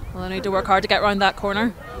 Well, they need to work hard to get round that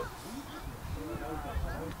corner.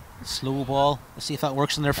 Slow ball. Let's see if that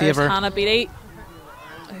works in their favour. Hannah Beattie,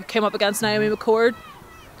 who came up against Naomi McCord.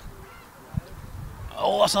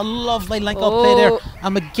 Oh, that's a lovely link-up play there.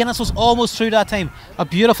 And McGuinness was almost through that time. A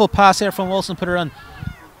beautiful pass there from Wilson, put her in.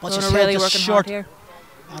 But she's really just short. Here.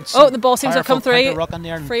 Oh, the ball seems to have come through.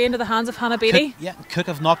 Free into the hands of Hannah Beattie. Cooke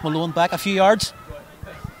have knocked Malone back a few yards.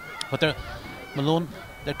 But Malone,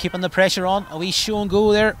 they're keeping the pressure on. A wee show and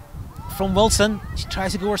go there from Wilson. She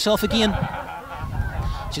tries to go herself again.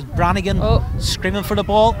 She's Brannigan screaming for the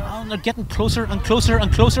ball. Oh, and they're getting closer and closer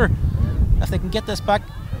and closer. If they can get this back.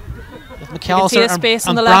 With McAllister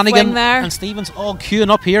and Brannigan and Stevens all queuing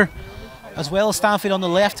up here. As well as Stanfield on the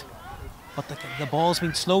left. But the ball's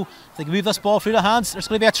been slow. If they can move this ball through the hands, there's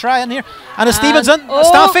going to be a try in here. And it's Stevens in,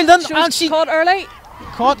 Stanfield in. And she caught early.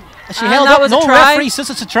 She held up. No referee says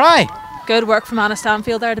it's a try. Good work from Anna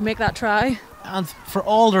Stanfield there to make that try. And for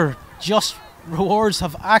all their just rewards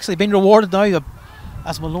have actually been rewarded now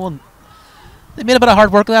as Malone. They made a bit of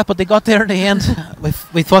hard work of that, but they got there in the end.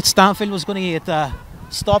 We thought Stanfield was going to get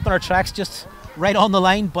stopped in her tracks just right on the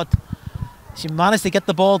line, but she managed to get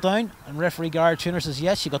the ball down, and referee Garrett Tuner says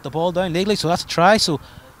yes, she got the ball down legally, so that's a try. So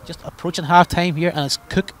just approaching half time here, and it's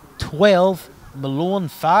Cooke 12, Malone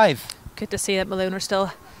 5. Good to see that Malone are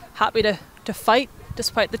still happy to fight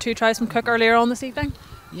despite the 2 tries from Cooke earlier on this evening.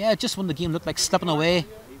 Yeah, just when the game looked like slipping away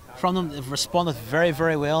from them, they've responded very,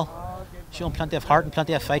 very well, showing plenty of heart and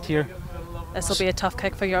plenty of fight here. This will be a tough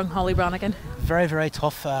kick for young Holly Brannigan. Very, very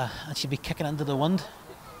tough, and she'll be kicking into the wind.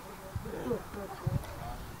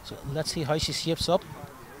 So let's see how she shapes up.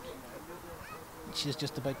 She's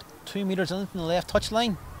just about 2 metres in from the left touch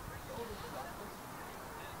line.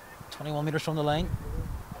 21 metres from the line.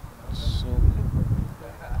 So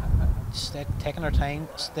taking her time,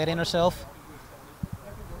 steadying herself.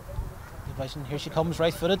 Here she comes,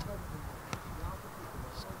 right footed.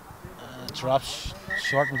 Drops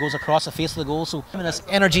short and goes across the face of the goal. So in this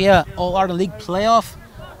Energia All-Ireland League playoff,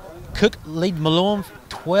 Cooke lead Malone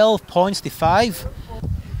 12 points to 5.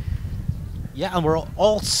 Yeah, and we're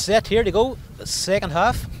all set here to go. The second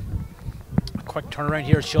half. A quick turnaround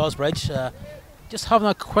here at Shaw's Bridge. Just having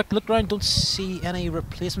a quick look around. Don't see any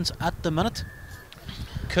replacements at the minute.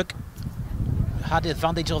 Cooke had the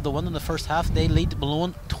advantage of the win in the first half. They lead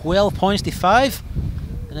Malone 12 points to 5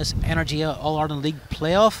 in this Energia All-Ireland League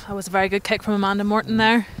playoff. That was a very good kick from Amanda Morton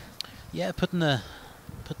there. Yeah, putting the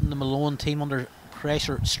Malone team under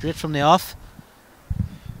pressure straight from the off.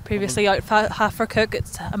 Previously out half for Cooke,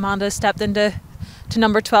 Amanda stepped into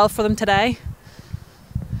number 12 for them today.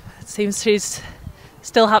 It seems she's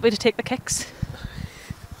still happy to take the kicks.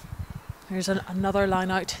 There's another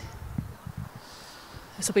line out.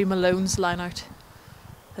 This will be Malone's line out.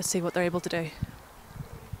 Let's see what they're able to do.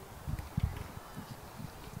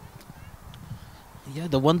 Yeah,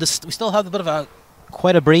 the wind is, we still have a bit of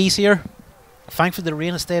quite a breeze here. Thankfully the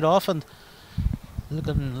rain has stayed off, and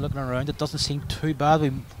looking around, it doesn't seem too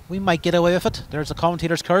bad. We might get away with it. There's the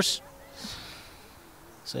commentator's curse.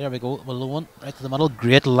 So there we go, Malone right to the middle.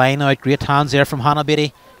 Great line out, great hands there from Hannah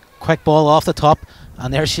Beattie. Quick ball off the top,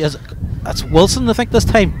 and there she is. That's Wilson, I think, this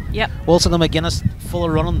time. Yep. Wilson and McGuinness full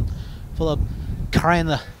of running, full of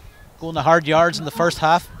carrying going the hard yards in the first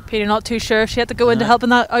half. Peter not too sure she had to go into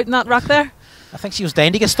helping out in that rock there. I think she was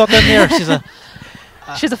dying to get stuck in there.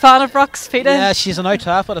 She's a fan of rocks, Peter. Yeah, she's an out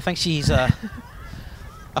half, but I think she's a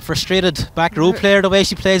frustrated back row player the way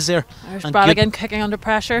she plays there. There's Brannigan kicking under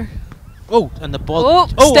pressure. Oh, and the ball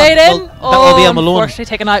stayed in. That will be a Malone. Unfortunately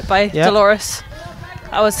taken out by Dolores.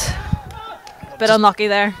 That was a bit unlucky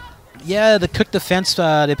there. Yeah, the Cooke defence,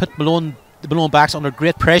 they put the Malone backs under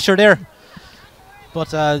great pressure there. But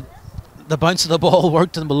the bounce of the ball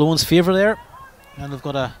worked in Malone's favour there. And they've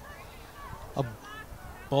got a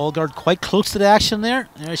ball guard quite close to the action there.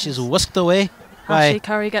 There she's whisked away. Ashleigh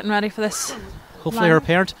Curry getting ready for this. Hopefully her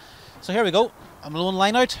parent. So here we go. A Malone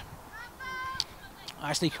line out.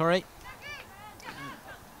 Ashleigh Curry.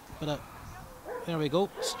 But there we go,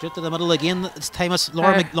 straight to the middle again. It's Thomas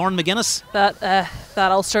Lauren McGuinness.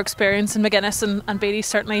 That Ulster experience in McGuinness and Beattie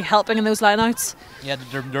certainly helping in those lineouts. Yeah,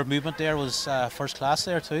 their movement there was first class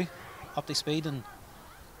there too, up to speed and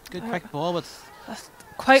good quick ball with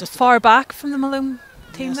quite far back from the Malone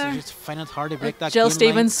team there. So just finding it hard to break that. Jill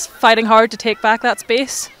Stevens fighting hard to take back that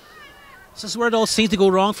space. This is where it all seems to go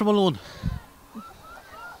wrong for Malone.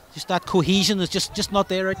 Just that cohesion is just not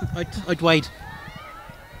there out wide.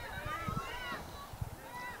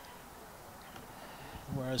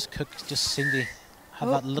 Whereas Cooke just seemed to have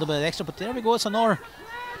that little bit extra. But there we go, it's another.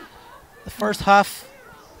 The first half,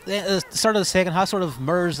 the start of the second half sort of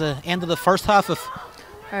mirrors the end of the first half of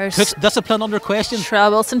Cooke's discipline under question.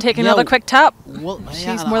 Shrell Wilson taking another quick tap. Well,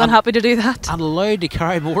 she's more than happy to do that. And allowed to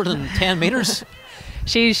carry more than 10 metres.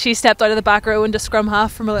 She stepped out of the back row into scrum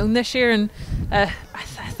half for Malone this year, and I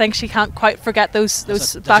think she can't quite forget those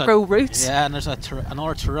back row roots. Yeah, and there's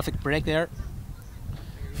another terrific break there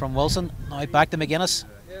from Wilson. Now back to McGuinness.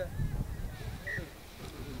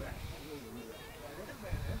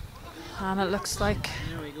 And it looks like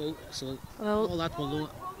there we go. So all that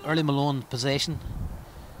early Malone possession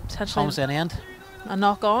comes to an end. A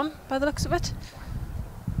knock on by the looks of it.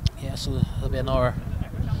 Yeah, so there'll be another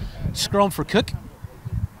scrum for Cooke.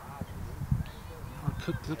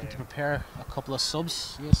 Cooke looking to prepare a couple of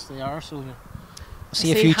subs. Yes, they are. So we'll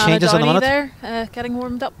see a few changes in a minute. There, getting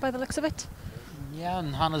warmed up by the looks of it. Yeah,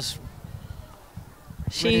 and Hannah's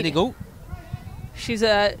ready to go. She's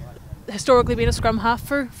historically been a scrum half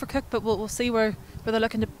for Cooke, but we'll see where they're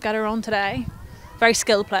looking to get her on today. Very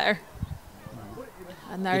skilled player.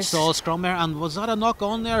 And there's solid scrum there. And was that a knock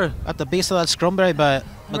on there at the base of that scrum by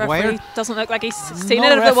Maguire? Doesn't look like he's seen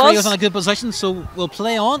it. If it was, he was in a good position, so we'll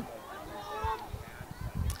play on.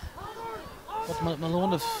 But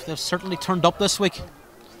Malone they've certainly turned up this week.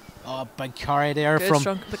 Oh, big carry there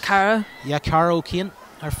from Cara. Yeah, Cara O'Kane,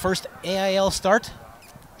 her first AIL start.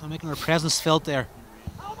 They're making her presence felt there.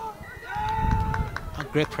 And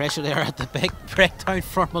great pressure there at the big breakdown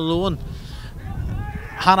for Malone.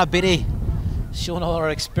 Hannah Beattie showing all her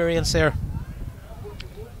experience there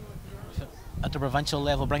at the provincial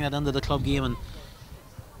level, bringing it into the club game and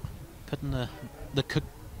putting the Cooke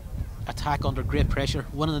attack under great pressure,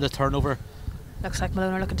 winning the turnover. Looks like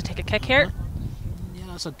Malone are looking to take a kick here. Yeah,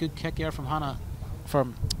 that's a good kick here from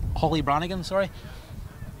Holly Brannigan, sorry.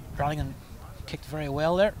 Brannigan kicked very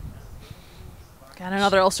well there. Again,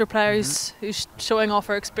 another Ulster player who's showing off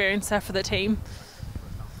her experience there for the team.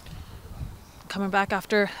 Coming back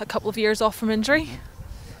after a couple of years off from injury.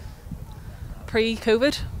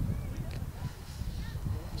 Pre-COVID.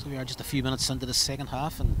 So we are just a few minutes into the second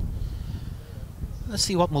half, and let's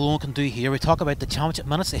see what Malone can do here. We talk about the championship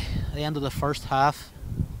minutes at the end of the first half.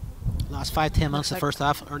 Last 5-10 minutes of the first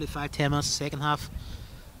half, early 5-10 minutes the second half.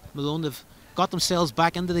 Malone have got themselves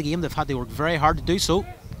back into the game. They've had to work very hard to do so.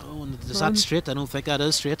 Oh, and is that straight? I don't think that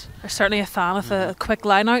is straight. They're certainly a fan of a quick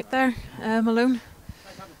line out there, Malone.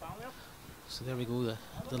 So there we go,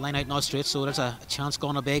 the line out not straight, so there's a chance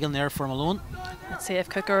gone a begging there for Malone. Let's see if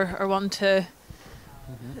Cooke are wanting to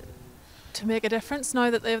make a difference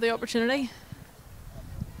now that they have the opportunity.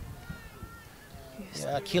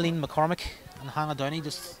 Yeah, Keeleen McCormick and Hannah Downey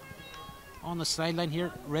just on the sideline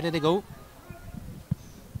here, ready to go.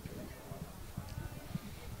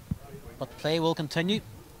 But play will continue.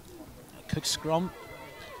 Cooke scrum.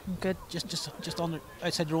 Good. Just on the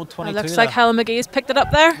outside the road 22. It looks like Helen McGee's picked it up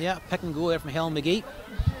there. Yeah, pick and go there from Helen McGee.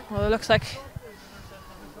 Well, it looks like.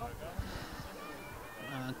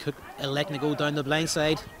 And Cooke electing to go down the blind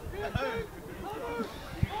side.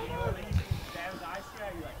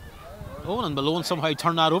 Oh, and Malone somehow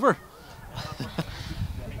turned that over.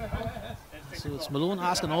 So it's Malone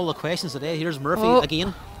asking all the questions today. Here's Murphy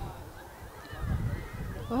again.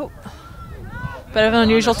 Oh. Bit of an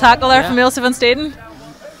unusual tackle there from Ilse van Staden.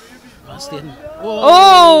 Staden.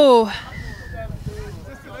 Oh!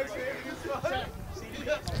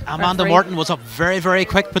 Amanda Morton was up very, very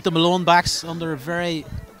quick, put the Malone backs under a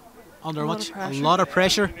lot of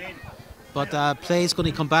pressure. But play is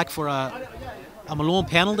going to come back for a Malone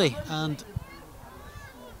penalty, and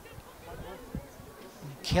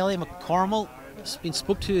Kelly McCormill has been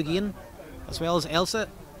spoke to again, as well as Ilse.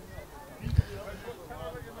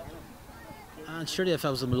 And surely if I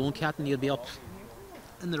was a Malone captain, you'd be up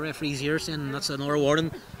in the referee's ear saying that's another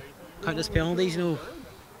warning, countless penalties, you know.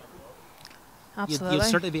 Absolutely. You'd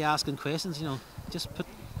certainly be asking questions, you know. Just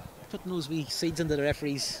putting those wee seeds into the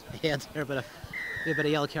referee's head there, but a bit of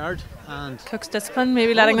yellow card. And Cooke's discipline,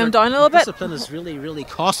 maybe letting them down a little bit. Discipline has really, really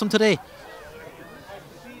cost them today.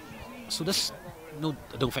 So this No,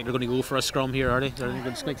 I don't think they're going to go for a scrum here, are they? They're going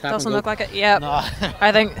to sneak tackle. Doesn't look like it. Yeah. No.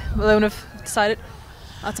 I think Malone have decided.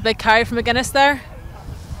 That's a big carry from McGuinness there.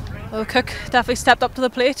 Oh, Cooke definitely stepped up to the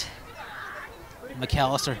plate.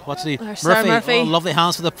 McAllister, what's the Murphy? Oh, lovely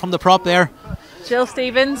hands from the prop there. Jill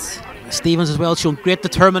Stevens. Stevens as well, showing great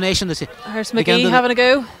determination. There's McGee having a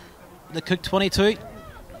go. The Cooke 22.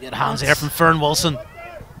 Good hands there from Fern Wilson.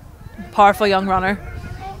 Powerful young runner.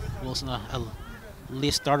 Wilson, a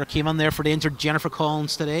late starter, came in there for the injured Jennifer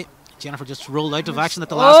Collins today. Jennifer just rolled out of action at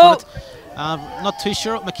the last minute. Not too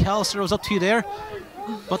sure what McAllister was up to there,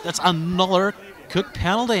 but that's another Cooke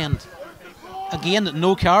penalty, and again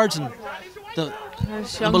no cards. And the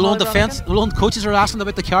Malone defence, Malone coaches are asking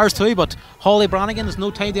about the cards too, but Holly Brannigan has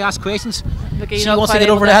no time to ask questions. She wants to get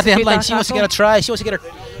over that end line. She wants to get a try. She wants to get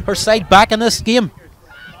her side back in this game.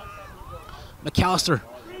 McAllister,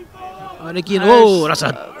 and again, that's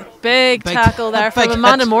a big tackle there from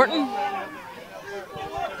Amanda Morton.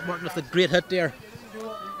 Morton with a great hit there.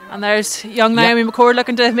 And there's young Naomi McCord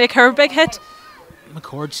looking to make her big hit.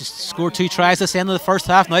 McCord just scored 2 tries at the end of the first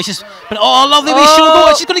half. Now she's been lovely wee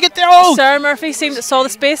show. She's going to get there. Sarah Murphy saw the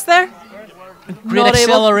space there. Great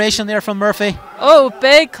acceleration there from Murphy.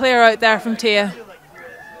 Big clear out there from Tia.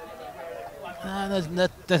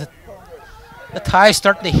 The tie's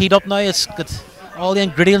starting to heat up now. It's got all the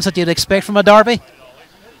ingredients that you'd expect from a derby.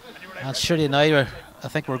 And surely now I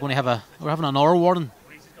think we're having an hour warning.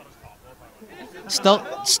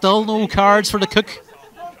 Still no cards for the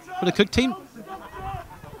Cooke team.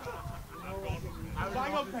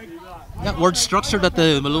 That word structure that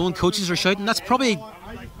the Malone coaches are shouting, that's probably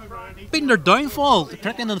been their downfall,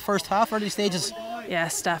 particularly in the first half, early stages.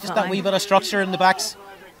 Yes, definitely. Just that wee bit of structure in the backs.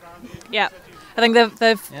 Yeah, I think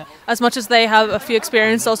they've as much as they have a few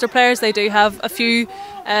experienced Ulster players, they do have a few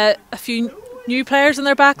new players in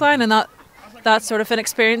their backline, and that sort of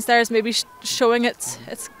inexperience there is maybe showing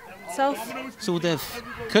itself. So they've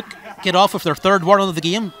Cooke get off with their third warning of the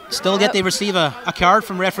game. Still yet they receive a card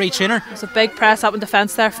from referee Trainer. There's a big press up in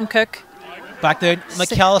defence there from Cooke. Back down,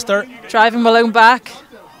 McAllister. Driving Malone back.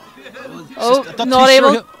 Not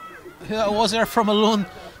able. Who that was there from Malone,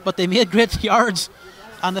 but they made great yards.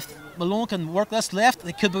 And if Malone can work this left,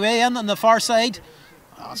 they could be way in on the far side.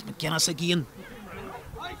 It's McGuinness again.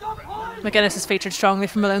 McGuinness is featured strongly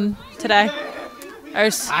from Malone today.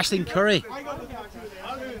 There's Ashleigh Curry.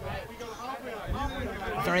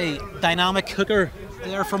 Very dynamic hooker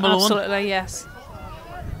there from Malone. Absolutely, yes.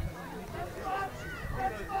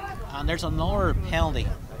 And there's another penalty.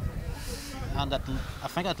 And I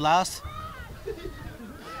think at last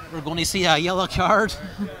we're going to see a yellow card.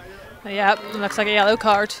 Yeah, it looks like a yellow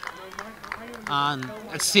card. And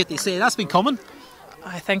it's safe to say that's been coming.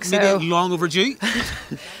 I think so. Maybe long overdue.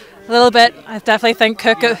 A little bit. I definitely think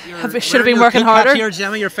Cooke should have been working harder. Here,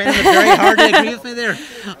 Gemma, you're finding it very hard to agree with me there.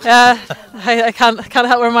 Yeah, I can't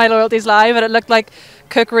help where my loyalties lie, but it looked like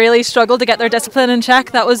Cooke really struggled to get their discipline in check.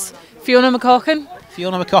 That was Fiona McCaughan.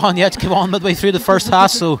 To come on midway through the first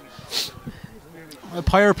half, so a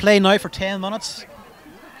power play now for 10 minutes.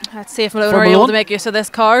 Let's see if Malone are able to make use of this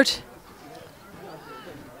card.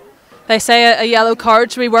 They say a yellow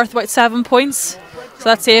card should be worth about 7 points, so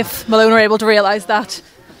let's see if Malone are able to realise that.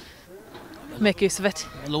 Make use of it.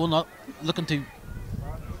 Malone not looking to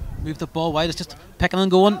move the ball wide, it's just picking and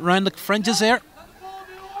going around the fringes there.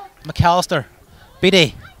 McAllister,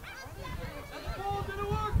 BD.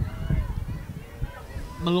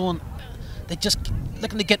 Malone, they just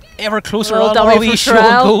looking to get ever closer on. Wee show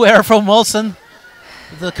and go there from Wilson.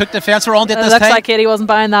 The Cooke defence were on it this time. Looks like Katie wasn't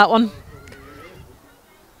buying that one.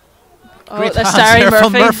 Great hands there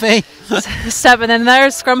from Murphy. Stepping in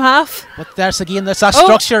there, scrum half. But there's that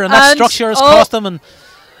structure, and that structure has cost them. And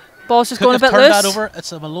ball's just Cooke going a bit turned loose. That over.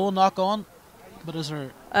 It's a Malone knock on. But is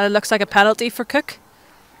there? Looks like a penalty for Cooke.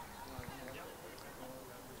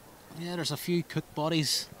 Yeah, there's a few Cooke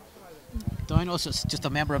bodies down. Also, it's just a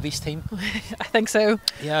member of each team. I think so.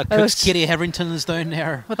 Yeah, Cooke's Katie Hetherington is down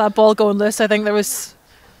there. With that ball going loose, I think there was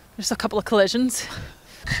just a couple of collisions.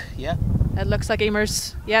 Yeah. It looks like Emer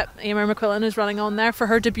McQuillan is running on there for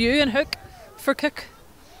her debut in hook for Cooke.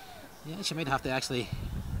 Yeah, she might have to actually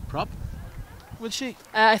prop. Would she?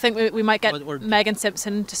 I think we might get Megan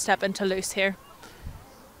Simpson to step into loose here.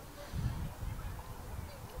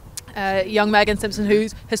 Young Megan Simpson,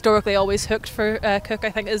 who's historically always hooked for Cooke,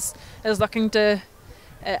 I think is looking to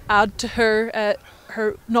add to her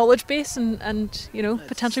her knowledge base and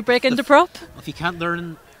potentially break into prop. If you can't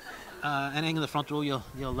learn anything in the front row, you'll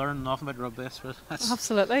learn nothing about rugby.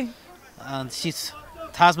 Absolutely. And she's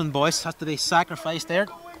Tasman Boyce has to be sacrificed there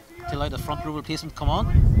to allow the front row replacement to come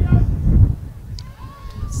on.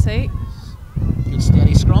 Let's see. Good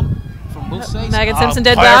steady scrum from both sides. Megan Simpson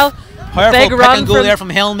did well. Powerful Big pick run and go from there from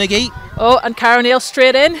Helen McGee. Oh, and Cara Neal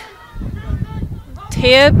straight in.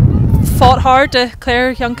 Tia fought hard to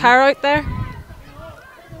clear young Cara out there.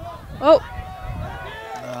 Oh,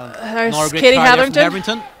 there's Katie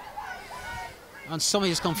Hetherington. And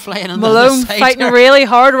somebody's come flying in Malone the side fighting there. really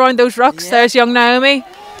hard around those rucks. Yeah. There's young Naomi.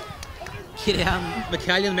 Katie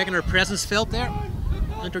McCallion making her presence felt there.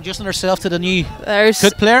 Introducing herself to the new There's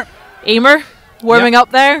Cooke player. Emer warming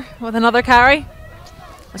up there with another carry.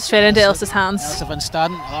 Straight into Ilse's hands. Ilse van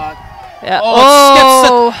Staden.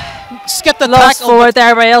 Yeah. Skipped the lost tackle. Forward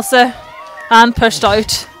there by Ilse and pushed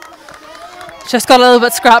out. Just got a little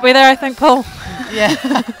bit scrappy there, I think, Paul. Yeah.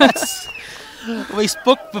 We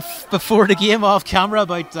spoke before the game off camera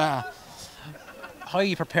about how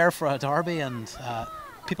you prepare for a derby, and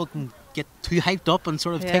people can get too hyped up and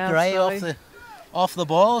sort of take their eye off the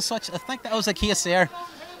ball as such. I think that was the case there.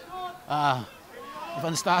 Van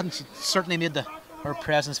Staden certainly made her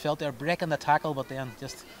presence felt there, breaking the tackle, but then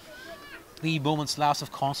just wee moments lapse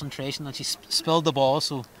of concentration, and she spilled the ball.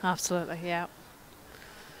 So absolutely, yeah.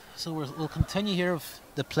 So we'll continue here with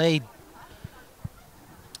the play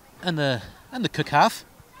in the Cooke half.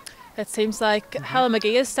 It seems like Helen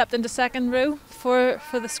McGee has stepped into second row for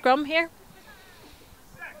the scrum here.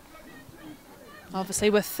 Obviously,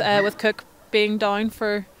 with Cooke being down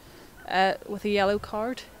for with a yellow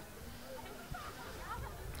card.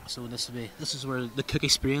 So this is where the Cooke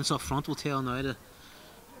experience up front will tell now.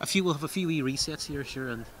 We'll have a few wee resets here, sure,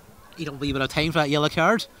 and eat up a wee bit of time for that yellow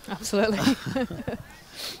card. Absolutely.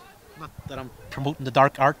 Not that I'm promoting the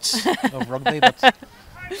dark arts of rugby, but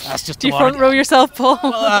that's just. Do you front row yourself, Paul?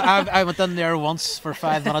 Well, I went in there once for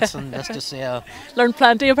 5 minutes, and let's just say learned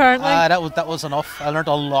plenty apparently. That was enough. I learned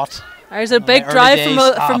a lot. There's a big drive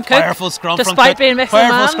from Cooke, powerful scrum despite being mixed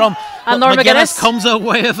man. Scrum. And Laura McGuinness comes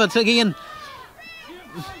away with it again.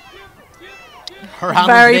 Her hand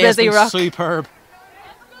very busy ruck. Superb.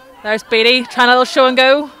 There's Beattie trying a little show and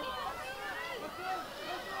go.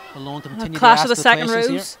 Malone continue clash of the second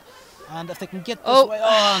rows. And if they can get this way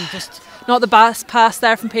on, just not the pass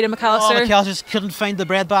there from Peter McAllister. McAllister just couldn't find the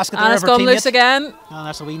bread basket and there. It's gone loose again. And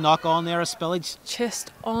there's a wee knock on there, a spillage.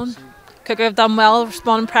 Just on. Cooke have done well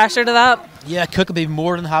responding pressure to that. Yeah, Cooke would be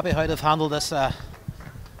more than happy how they've handled this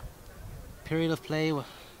period of play with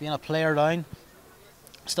being a player down.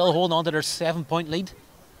 Still holding on to their 7-point lead,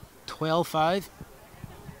 12-5.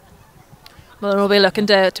 Well, we'll be looking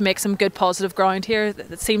to make some good positive ground here.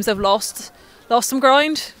 It seems they've lost some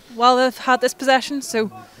ground while they've had this possession.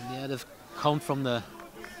 So yeah, they've come from the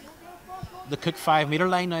Cooke 5-metre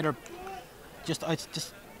line. Now they're just out,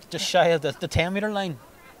 just shy of the 10-metre line.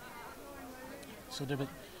 So they're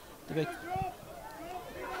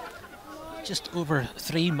just over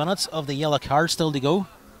 3 minutes of the yellow card still to go.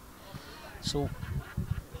 So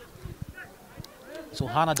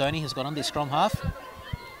Hannah Downey has gone on the scrum half.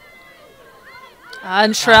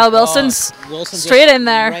 And Sherelle Wilson's straight in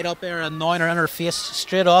there. Right up there and gnawing her in her face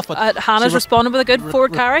straight off. But Hannah's responded with a good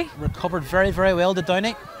forward carry. Recovered very, very well to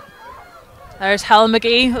Downey. There's Helen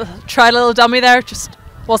McGee. Tried a little dummy there. Just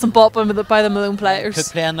wasn't bought by the Malone players.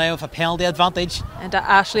 Cooke playing now with a penalty advantage. And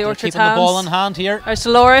Ashleigh Orchard's keeping the ball in hand here. There's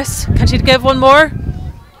Dolores. Can she give one more?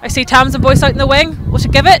 I see Tamsin Boyce out in the wing. Will she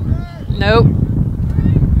give it? No.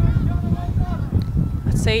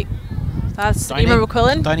 Let's see. That's Emer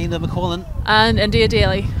McQuillan. Downey the McQuillan. And India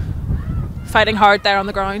Daly. Fighting hard there on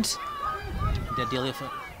the ground. India Daly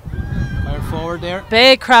fired forward there.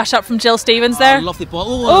 Big crash up from Jill Stevens there. Lovely ball. A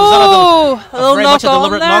little very knock much a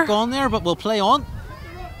deliberate on there. knock on there, but we'll play on.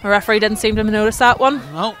 The referee didn't seem to notice that one.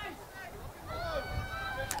 No.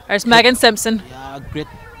 There's Megan Simpson. Yeah, great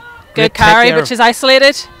Good carry, but she's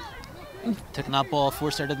isolated. Taking that ball,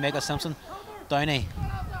 forced her to make a Simpson. Downey.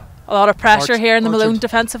 A lot of pressure here in the Malone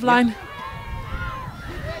defensive line.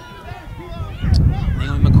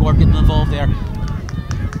 Naomi McCord getting involved there.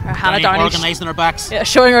 Hannah Downey organising her backs. Yeah,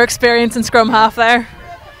 showing her experience in scrum half there.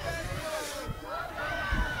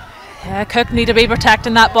 Yeah, Cooke need to be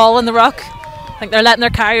protecting that ball in the ruck. I think they're letting their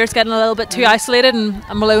carriers getting a little bit too isolated, and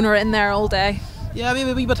Malone are in there all day. Yeah,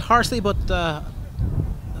 maybe a wee bit harshly, but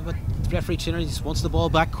referee Chinner just wants the ball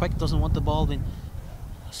back quick, doesn't want the ball being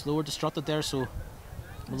slower distracted there, so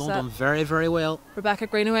Malone done very, very well. Rebecca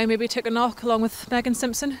Greenaway maybe took a knock along with Megan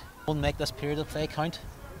Simpson. Won't make this period of play count.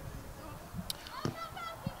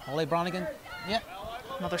 Holly Brannigan, yeah.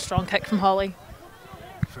 Another strong kick from Holly.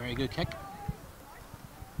 Very good kick.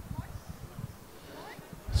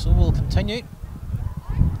 So we'll continue.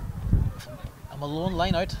 A Malone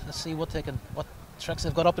line out. Let's see what tricks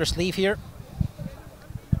they've got up their sleeve here.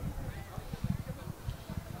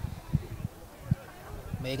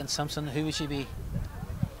 Megan Simpson, who will she be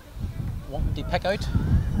They pick out.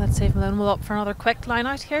 Let's see if Malone will opt for another quick line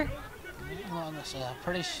out here. Well, it's a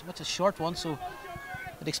pretty a short one, so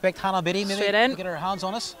I'd expect Hannah Biddy maybe Straight in. to get her hands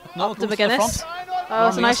on us. But no, Up it to goes to the McGuinness. front. Oh,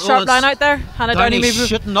 it's a nice Yes. sharp line out there. Hannah Downey maybe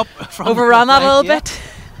shooting up from overran that a little yeah. bit.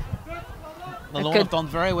 Malone good- have done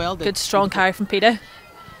very well. Good strong carry from Peter.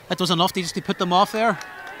 It was enough to just to put them off there.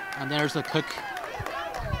 And there's the Cooke.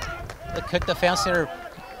 The Cooke defence there.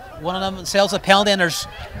 One of them sells a penalty and there's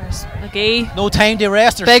There's McGee. no time to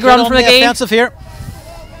rest. There's Big straight run on from the McGee. offensive here.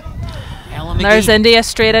 Ellen McGee. There's India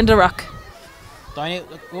straight into ruck. Downey,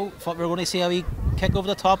 thought we were going to see a wee kick over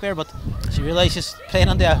the top there, but she realised she's playing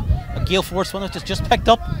into a gale force one which just picked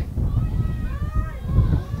up.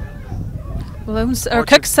 Malone's or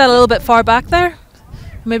Cooke's set a little bit far back there.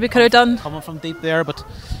 Maybe could have done Coming from deep there, but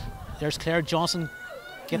there's Claire Johnson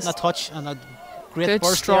getting a touch and a great Good,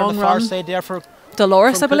 burst there on strong the far run. side there for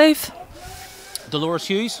Dolores, from I believe. Dolores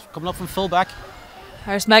Hughes coming up from full back.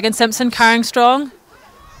 There's Megan Simpson carrying strong.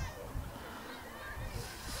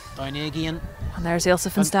 Downey again And there's Ilse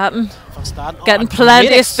van Staden. from Staden. Getting and plenty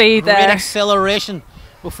great of speed great there. acceleration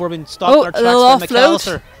before being stopped Oh, in a our little tracks by offload.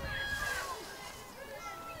 McAllister.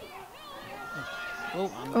 And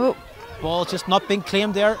Oh, ball just not being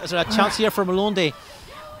claimed there. Is there a chance here for Malone to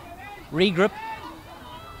regroup?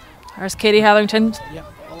 there's Katie Hetherington Yeah.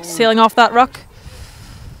 Oh. sailing off that ruck.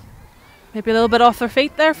 Maybe a little bit off their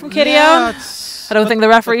feet there from Katie Yeah, Allen. I don't think the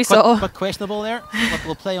referee saw. But questionable there. But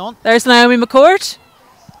we'll play on. There's Naomi McCord.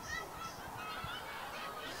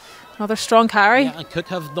 Another strong carry. Yeah, and Cooke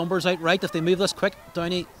have numbers out right if they move this quick.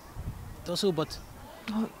 Downey does so, but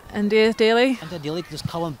India Daly. and then Daly just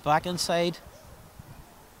coming back inside.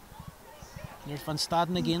 There's Van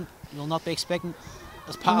Staden again. You'll not be expecting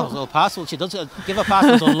this pass. Well, pass. Well, she does give a pass.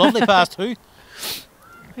 It's a lovely pass too.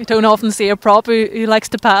 You don't often see a prop who likes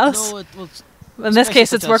to pass. No, it was. In this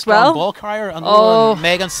case, it's worked well. Ball carrier and Oh.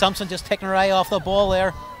 Megan Simpson just taking her eye off the ball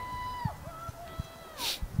there.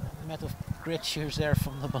 Met with great cheers there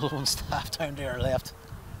from the Malone staff down to our left.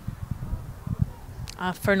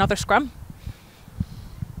 For another scrum.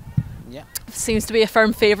 Yeah, Seems to be a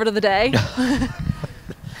firm favourite of the day. and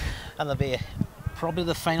it'll be probably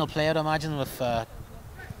the final play, I'd imagine, with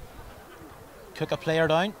Cooke a player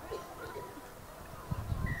down.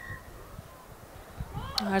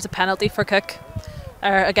 There's a penalty for Cooke.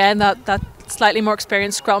 Again, that slightly more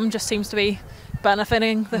experienced scrum just seems to be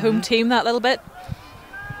benefiting the home team that little bit.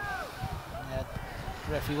 Yeah,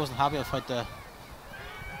 the referee wasn't happy about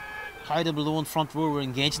how the Malone front row were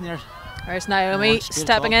engaging there. There's Naomi Malone straight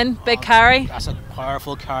stepping up. in, big carry. That's a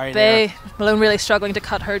powerful carry there. Malone really struggling to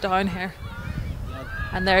cut her down here. Yeah,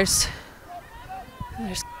 And there's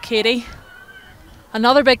Katie.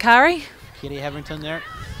 Another big carry. Katie Hetherington there.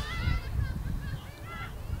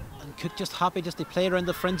 And Cooke just happy just to play around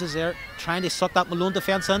the fringes there, trying to suck that Malone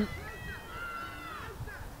defence in.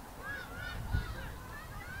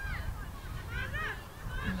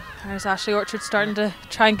 There's Ashleigh Orchard starting to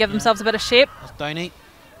try and give themselves a bit of shape. That's Downey.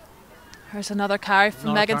 There's another carry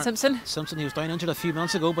from Another Megan car- Simpson. Simpson, who was down injured a few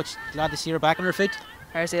minutes ago, but glad to see her back on her feet.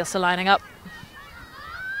 There's Ilse lining up.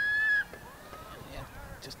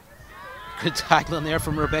 Just good tackling there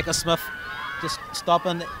from Rebecca Smith. Just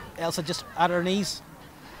stopping Elsa just at her knees.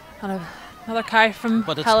 And another carry from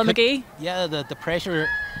But it's Helen Cooke. McGee. Yeah, the pressure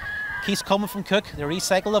keeps coming from Cooke. They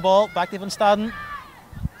recycle the ball back to Van Staden.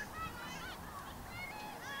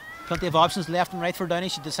 Plenty of options left and right for Downey.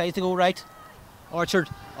 She decides to go right. Orchard,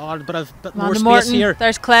 a bit more space Morton. here.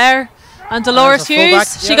 There's Claire and Dolores There's a fullback,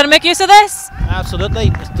 Hughes. She yeah. going to make use of this?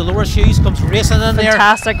 Absolutely. Dolores Hughes comes racing in there.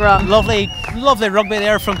 Fantastic run. Lovely rugby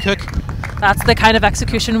there from Cooke. That's the kind of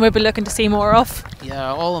execution we'll be looking to see more of.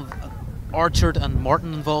 Yeah, all of Orchard and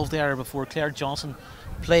Morton involved there before Claire Johnson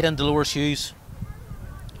played in Dolores Hughes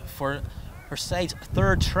for her side's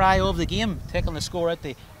third try of the game, taking the score out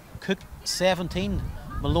to Cooke 17,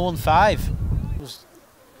 Malone 5. It was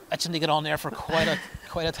itching to get on there for quite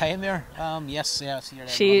a time there. Yes.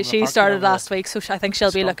 Here She started last week, so I think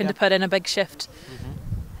she'll be Stop, looking yeah. to put in a big shift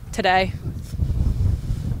today.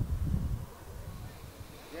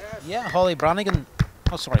 Yeah, Holly Brannigan.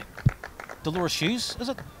 Oh, sorry. Dolores Hughes, is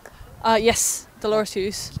it? Yes, Dolores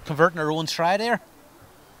Hughes. Converting her own try there.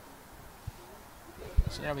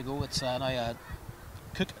 So there we go. It's now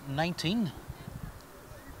Cooke 19,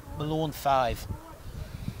 Malone 5.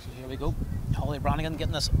 So here we go. Holly Brannigan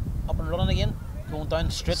getting this up and running again. Going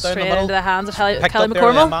down straight down the Straight middle. into the hands of Kelly Picked up there by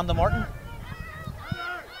McCormill. Amanda Morton.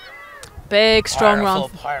 Big, strong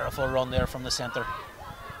Powerful run there from the centre.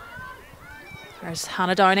 There's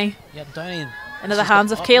Hannah Downey Yeah, Downey. into the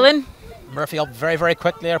hands of Kaelin. Murphy up very, very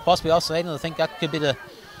quickly there, possibly offside, and I think that could be the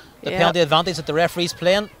Yeah. penalty advantage that the referee's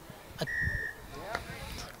playing.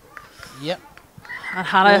 Yep. And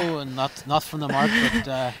Hannah, Oh, not from the mark,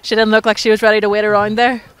 but she didn't look like she was ready to wait around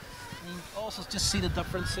there. you also just see the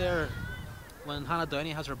difference there when Hannah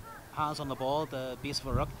Downey has her hands on the ball at the base of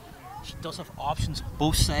her ruck. She does have options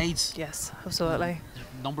both sides. Yes, absolutely.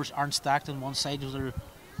 The numbers aren't stacked on one side, which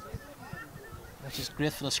is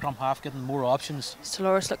great for the scrum half, getting more options.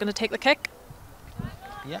 Dolores looking to take the kick.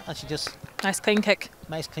 Yeah, and she just Nice clean kick.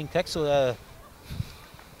 nice clean kick. So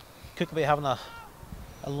Cooke will be having a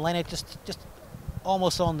line out just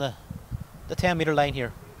almost on the 10-metre line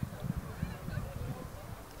here.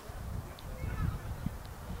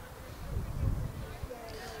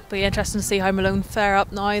 Be interesting to see how Malone fare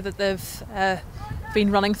up now that they've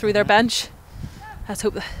been running through their bench. Let's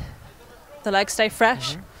hope the legs stay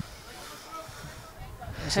fresh.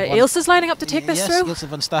 Ilse is lining up to take this through. Ilse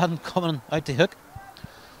van Staden coming out to hook.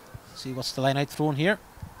 See what's the line out thrown here.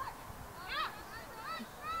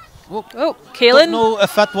 Oh, Kaelin. Don't know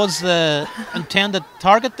if that was the intended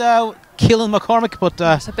target, Kaelin McCormick, but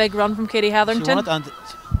it's a big run from Katie Hetherington.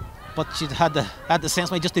 But she had the sense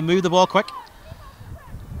just to move the ball quick.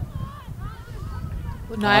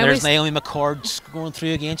 There's Naomi McCord going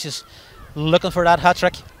through again. She's looking for that hat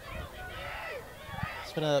trick.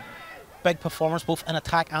 It's been a big performance both in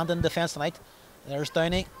attack and in defence tonight. There's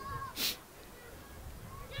Downey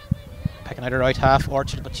picking out her right half,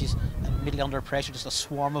 Orchard, but she's immediately under pressure. Just a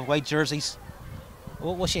swarm of white jerseys.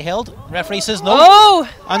 Oh, was she held? Referee says no. Oh!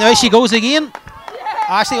 And now she goes again.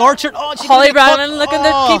 Ashleigh Orchard. Oh, she Holly Brannigan looking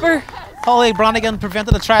to keep her. Holly Brannigan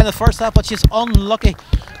prevented a try in the first half, but she's unlucky.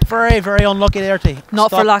 Very, very unlucky there to not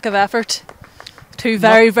stop. For lack of effort. Two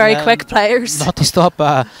very quick players. Not to stop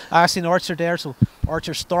Ashleigh Orchard there. So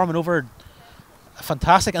Orchard storming over. A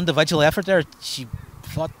fantastic individual effort there.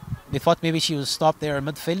 We thought maybe she was stopped there in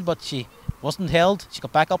midfield, but she wasn't held. She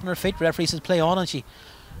got back up on her feet. Referee says play on, and she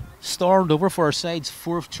stormed over for her side's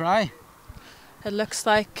fourth try. It looks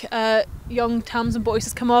like young Tamsin Boyce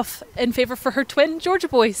has come off in favour for her twin, Georgia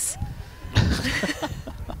Boyce.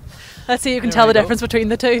 Let's see, you can tell the difference between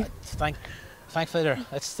the two. Thankfully,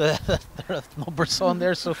 it's the numbers on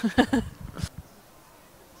there. So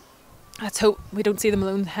let's hope we don't see the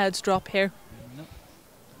Malone heads drop here. No.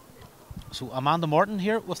 So Amanda Morton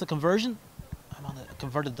here with the conversion. Amanda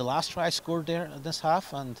converted the last try scored there in this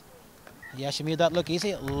half, and yeah, she made that look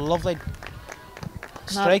easy. Lovely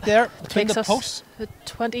strike there between the posts.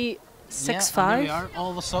 26-5. We are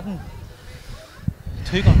all of a sudden.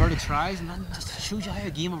 Two converted tries, and that just shows you how a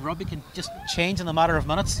game of rugby can just change in a matter of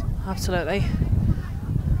minutes. Absolutely.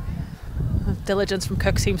 Diligence from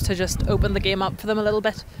Cooke seems to just open the game up for them a little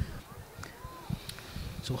bit.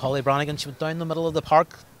 So Holly Brannigan, she went down the middle of the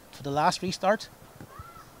park for the last restart.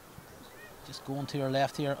 Just going to her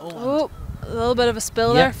left here. Oh, a little bit of a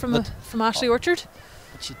spill there from Ashleigh Orchard.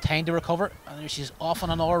 But she had time to recover, and there she's off on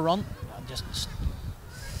another run. And just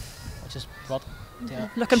brought.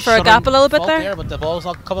 Looking for a gap a little bit there. But the ball's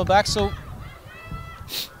not coming back, so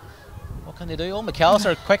what can they do? Oh,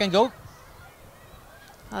 McAllister, quick and go.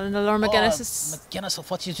 And Laura McGuinness McGuinness, I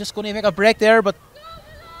thought she was just going to make a break there, but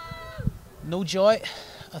no joy.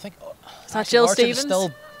 I think is that Jill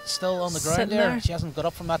Stevens still on the ground there. She hasn't got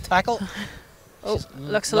up from that tackle.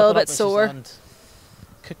 Looks a little bit sore. And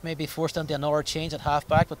Cooke may be forced into another change at half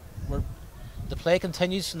back, but the play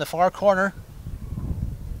continues in the far corner.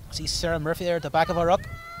 See Sarah Murphy there at the back of her ruck.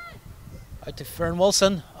 Out to Fern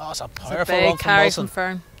Wilson. Oh, it's a powerful run from Wilson.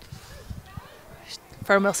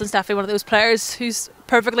 Fern Wilson's definitely one of those players who's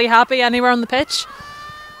perfectly happy anywhere on the pitch.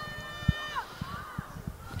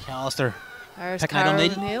 McAllister picking out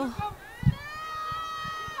O'Neill.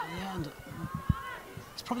 Yeah, and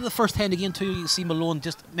it's probably the first time again too you see Malone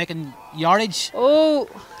just making yardage. Oh,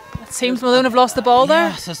 it seems Malone have lost the ball there.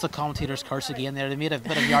 Yes, that's the commentator's curse again there. They made a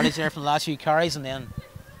bit of yardage there from the last few carries, and then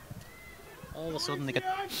all of a sudden they get.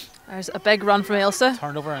 There's a big run from Ilse.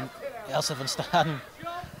 Turned over, and Ilse van Staden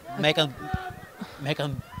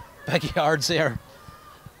making big yards there.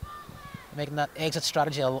 Making that exit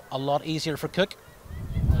strategy a lot easier for Cooke.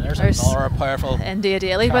 There's another powerful India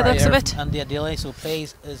Daly by the looks of it. India Daly, so play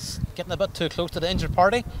is getting a bit too close to the injured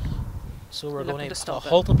party. So we're going to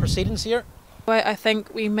halt the proceedings here. I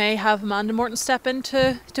think we may have Amanda Morton step in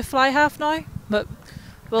to fly half now, but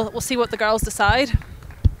we'll see what the girls decide.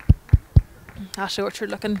 Ashleigh Orchard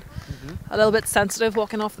looking a little bit sensitive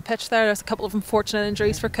walking off the pitch there. There's a couple of unfortunate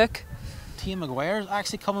injuries for Cooke. Tia Maguire's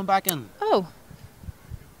actually coming back in. Oh.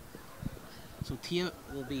 So Tia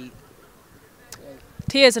will be...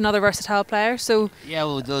 Tia is another versatile player, so... Yeah,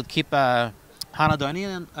 well, they'll keep Hannah Downey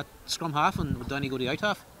in at scrum half, and would Downey go to out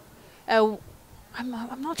half? I'm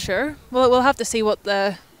not sure. We'll have to see what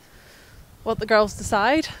the girls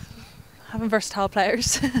decide. Having versatile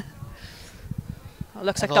players. It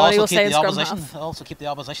looks like It'll Dolly also will keep stay in the scrum opposition. half. Also keep the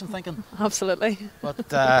opposition thinking. Absolutely. But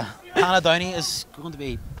Hannah Downey is going to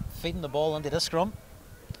be feeding the ball into this scrum.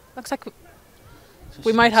 Looks like So we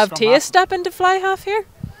she's might have scrum Tia half. step into fly half here.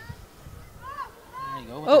 There you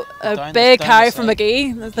go. Oh, The a down- big down carry the from side.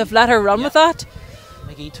 McGee. They've let her run Yeah. with that.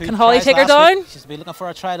 McGee, 2 Can Holly tries take her last week. down? She's been looking for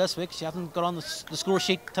a try this week. She hasn't got on the score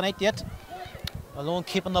sheet tonight yet. Malone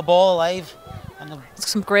keeping the ball alive and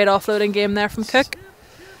Some great offloading game there from Cooke.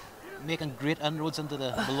 making great inroads into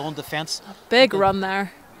the Malone defence. Big run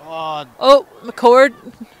there. Oh, Oh, McCord.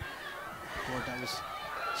 Lord,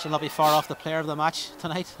 she'll not be far off the player of the match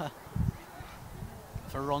tonight.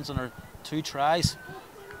 For runs on her 2 tries.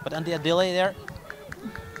 But India Dilly there.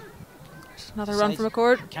 Another run from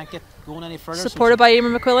McCord. Can't get going any further. Supported by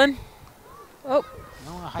Eamon McQuillan. Oh,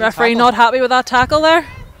 No, a high referee tackle. not happy with that tackle there.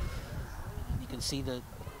 You can see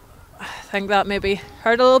I think that maybe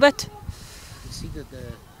hurt a little bit.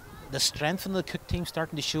 the strength in the Cooke team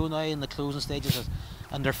starting to show now in the closing stages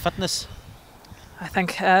and their fitness. I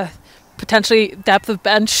think potentially depth of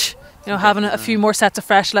bench, having a few more sets of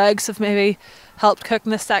fresh legs have maybe helped Cooke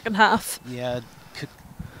in the second half. Yeah, Cooke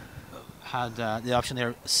had the option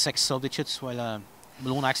there 6 substitutes while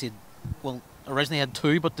Malone actually, originally had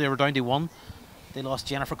 2 but they were down to 1. They lost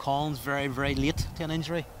Jennifer Collins very, very late to an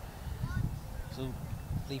injury. So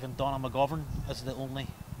leaving Donna McGovern as the only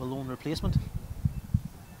Malone replacement.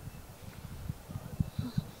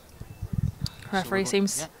 Referee So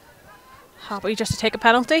seems happy just to take a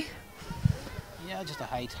penalty. Yeah, just a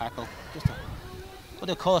high tackle. Just a, what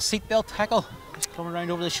do you call a seatbelt tackle? Just coming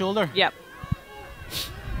around over the shoulder. Yep.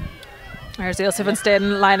 There's Ilse and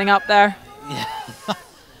Staden lining up there. Yeah.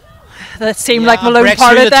 That seemed like Malone breaks through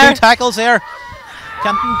parted the there. 2 tackles there.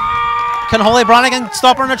 Can Holly Brannigan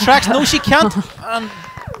stop her in her tracks? No, she can't. And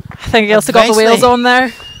I think Ilse got the wheels eventually- on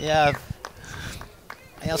there. yeah,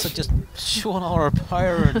 Elsa just showing all her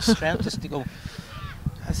power and strength just to go.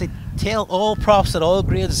 I say, tell all props at all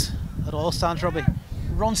grades, at all stands rugby,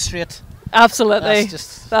 run straight. Absolutely. That's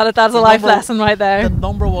just That's a the life number- lesson right there. The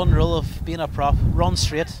number 1 rule of being a prop: run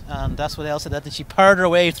straight, and that's what Elsa did. And she powered her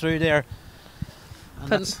way through there. And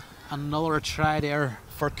Couldn't- that's another try there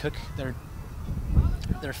for Cooke. They're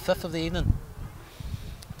 5th of the evening,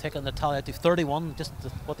 taking the tally out to 31, just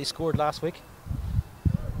what they scored last week.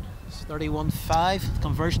 It's 31-5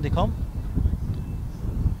 conversion to come.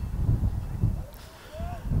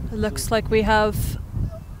 It looks like we have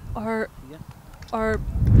our Yeah. our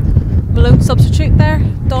Malone substitute there,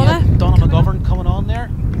 Donna. Yeah, Donna McGovern coming on there.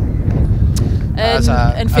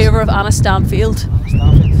 In favour of Anna Stanfield.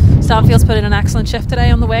 Stanfield. Stanfield's put in an excellent shift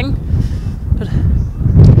today on the wing. But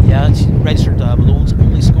Yeah, she registered Malone's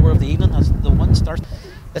only score of the evening as the 1 starts.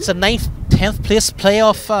 It's a 9th, 10th place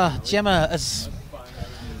playoff, Gemma,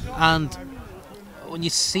 and when you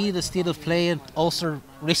see the state of play in Ulster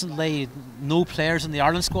recently, no players in the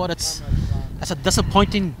Ireland squad, that's a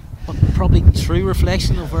disappointing but probably true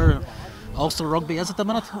reflection of where Ulster rugby is at the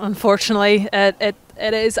minute. unfortunately, it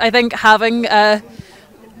is. I think having an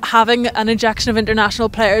injection of international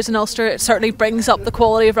players in Ulster, it certainly brings up the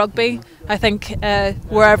quality of rugby. I think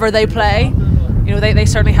wherever they play, they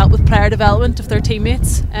certainly help with player development of their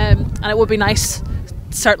teammates, and it would be nice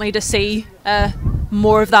certainly to see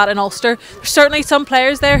more of that in Ulster. There's certainly some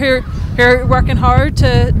players there who are working hard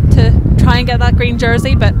to try and get that green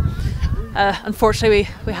jersey, but unfortunately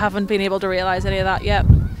we haven't been able to realise any of that yet.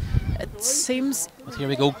 It seems. But here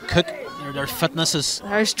we go, Cooke, their fitness is.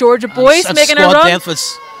 There's Georgia Boyce and making a squad run. depth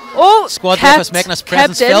is Oh, squad depth is making his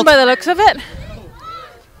presence kept in felt. by the looks of it.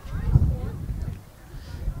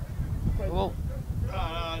 Oh.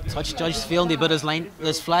 Touch judge feeling he put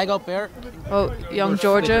his flag up there. Oh, young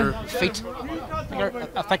Georgia. Her feet.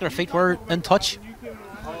 I think her feet were in touch.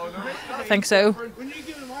 I think so.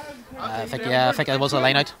 I think it was a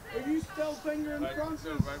line out.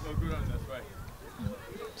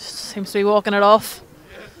 Seems to be walking it off.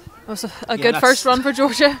 That was a good that's- first run for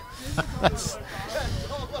Georgia.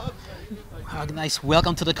 A nice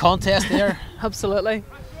welcome to the contest there. Absolutely.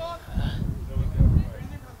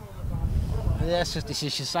 Yeah,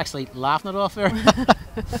 she's actually laughing it off there.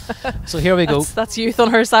 So here we go. That's youth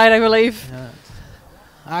on her side, I believe.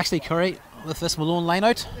 Ashleigh Curry with this Malone line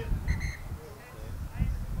out.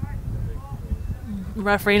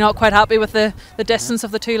 Referee not quite happy with the distance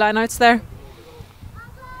of the 2 lineouts there.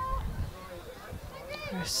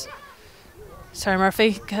 There's Sarah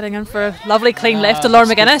Murphy getting in for a lovely clean lift to Laura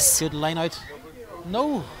McGuinness. Good line out.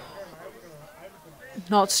 No.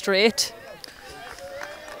 Not straight.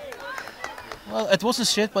 Well, it wasn't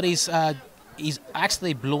straight, but he's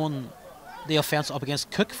actually blown the offence up against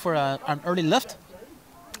Cooke for an early lift.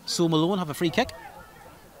 So Malone have a free kick.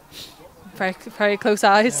 Very, very close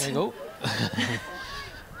eyes. There you go.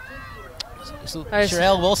 So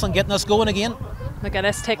Sherelle Wilson getting us going again.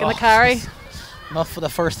 McGuinness taking the carry. Not for the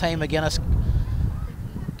first time. McGuinness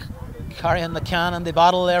carrying the can in the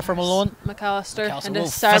battle there for Malone. McAllister into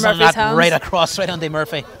Sarah Murphy's that hands. right across, right onto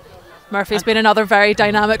Murphy. Murphy's been another very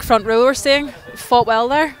dynamic front row, we're seeing. Fought well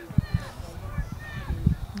there.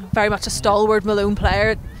 Very much a stalwart Malone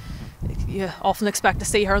player. You often expect to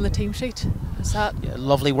see her on the team sheet. Is that? Yeah,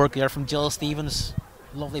 lovely work there from Jill Stevens.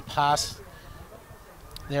 Lovely pass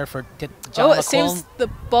there for John it seems the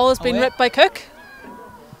ball has been ripped by Cooke.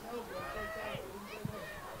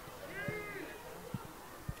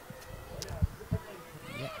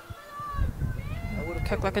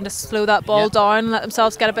 Cooke looking to slow that ball down, let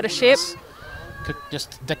themselves get a bit of shape. Cooke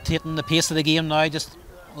just dictating the pace of the game now. Just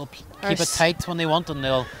will keep it tight when they want, and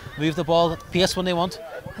they'll move the ball at pace when they want.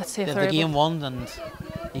 Let's see if the game won, and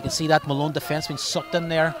you can see that Malone defence being sucked in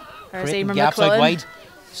there, creating gaps McCord out wide.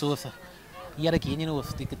 So if yet again, you know,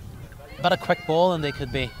 if they could a bit of quick ball, and they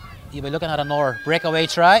could be, you'll be looking at another breakaway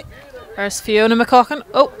try. There's Fiona McCaughon.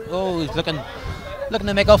 Oh, he's looking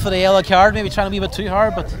to make up for the yellow card. Maybe trying to be a bit too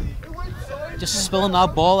hard, but just spilling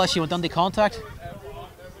that ball as she went into contact.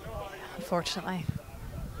 Unfortunately,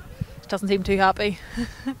 she doesn't seem too happy.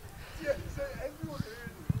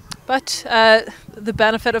 But the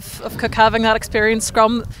benefit of Cooke having that experienced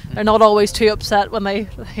scrum, they're not always too upset when they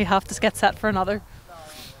have to get set for another.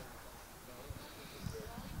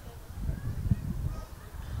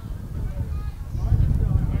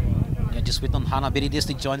 Yeah, just waiting on Hannah Beatty just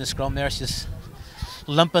to join the scrum there. She's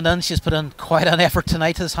limping in. She's put in quite an effort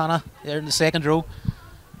tonight, as Hannah there in the second row.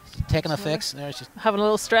 She's taking a fix. There, she's having a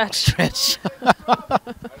little stretch.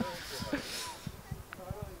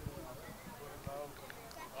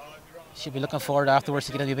 She'll be looking forward afterwards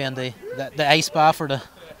to getting in the ice bath or the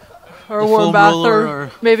warm bath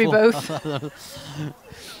or maybe both. The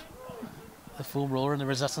foam roller and the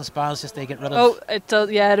resistance bands just to get rid of. It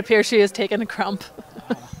does. Yeah, it appears she is taking a cramp.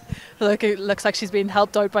 Look, it looks like she's being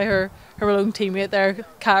helped out by her own teammate there,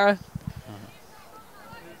 Cara.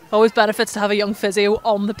 Always benefits to have a young physio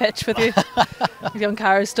on the pitch with you. Young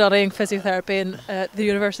Cara is studying physiotherapy in the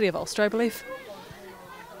University of Ulster, I believe.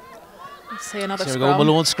 Let's see another scrum. There we go,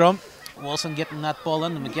 Malone scrum. Wilson getting that ball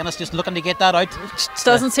in, and McGuinness just looking to get that out.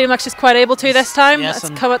 Doesn't seem like she's quite able to this time. Yes,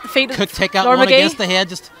 it's come at the feet. Could take that one against the head.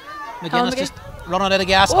 Just McGuinness just running out of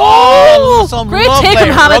gas. Oh, great take from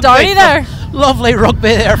Hannah Downey there. Lovely rugby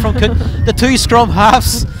there from Cooke. The two scrum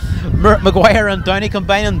halves, Maguire and Downey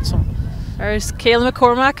combining. There's Caelan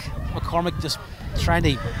McCormack. McCormack just trying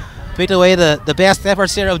to beat away the best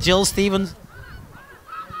efforts here of Jill Stevens.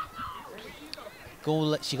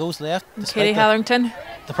 She goes left. Katie Hetherington.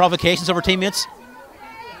 The provocations of her teammates.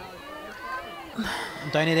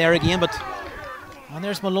 Downey there again, and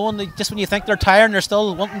there's Malone. Just when you think they're tired, they're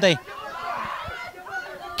still wanting to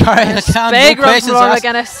carry the can. Big run from Laura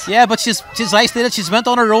McGuinness. Yeah, but she's isolated. She's went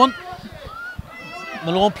on her own.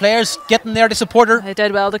 Malone players getting there to support her. They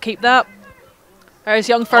did well to keep that. There's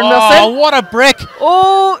young Fern Wilson. Oh, what a break!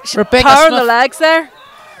 Rebecca power on the legs there.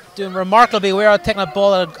 Doing remarkably well, taking a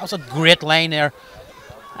ball. That's a great line there.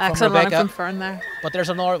 Excellent running from Fern there. But there's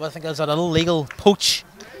another, I think there's an illegal poach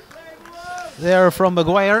there from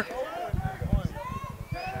Maguire.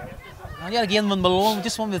 And yet again, when Malone,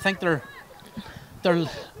 just when we think their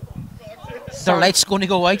light's going to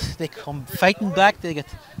go out, they come fighting back.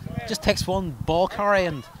 Just takes one ball carry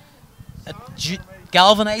and it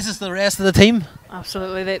galvanises the rest of the team.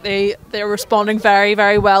 Absolutely, they're responding very,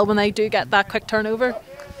 very well when they do get that quick turnover.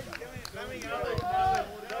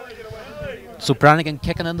 So Brannigan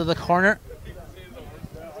kicking into the corner.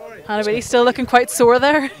 Hannah Beatty still looking quite sore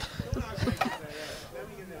there.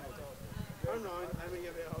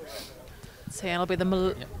 So it'll be the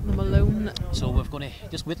Malone. So we're going to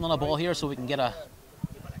just waiting on a ball here so we can get a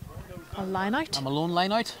line out. A Malone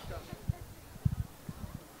line out.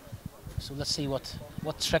 So let's see what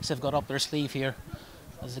tricks they've got up their sleeve here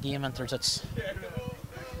as the game enters its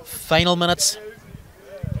final minutes.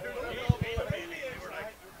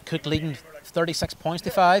 Cooke leading 36 points to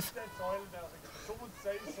 5.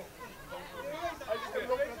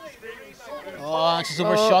 Oh, she's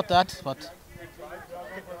overshot that, but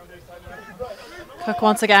Cooke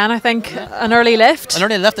once again, I think, an early lift. An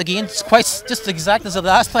early lift again. It's quite just exact as the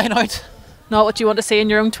last line out. Not what you want to see in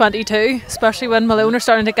your own 22, especially when Malone are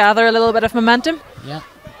starting to gather a little bit of momentum. Yeah,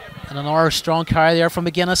 and another strong carry there from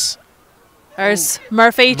McGuinness. There's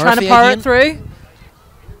Murphy trying to power it through.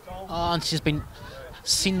 Oh, and she's been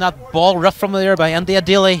seen that ball ripped from there by India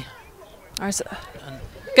Daly. There's a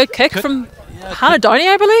good kick from Hannah Downey,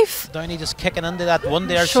 I believe. Downey just kicking into that one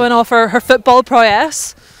there. Showing off her football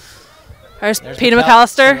prowess. There's Peter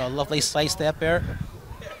McAllister. A lovely slice step there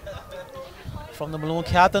from the Malone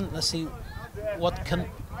captain. Let's see what can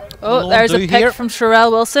Malone there's do a pick here. from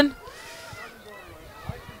Sherelle Wilson.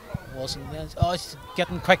 He's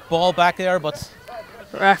getting quick ball back there, but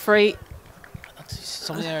Referee.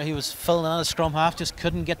 somebody there, he was filling in a scrum half, just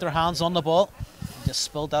couldn't get their hands on the ball. Just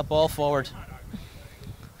spilled that ball forward.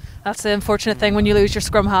 That's the unfortunate thing when you lose your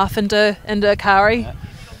scrum half into a carry,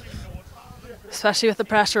 especially with the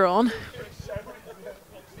pressure on.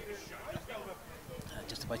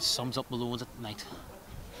 Just about sums up Malone's at night.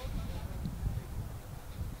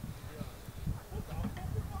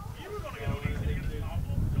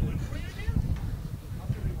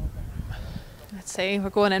 Let's see, we're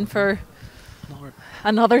going in for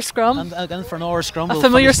another scrum. And again for another scrum. A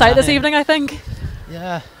familiar sight this evening, I think.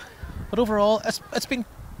 Yeah, but overall, it's been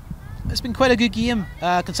quite a good game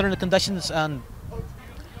considering the conditions and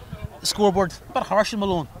the scoreboard. A bit harsh on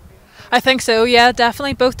Malone. I think so. Yeah,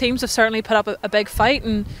 definitely. Both teams have certainly put up a big fight,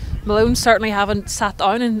 and Malone certainly haven't sat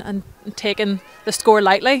down and taken the score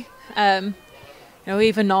lightly.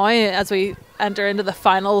 Even now, as we enter into the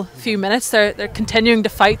final few minutes, they're continuing to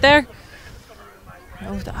fight there.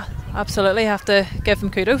 Absolutely have to give them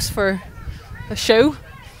kudos for the show.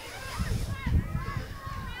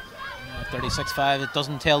 36-5, it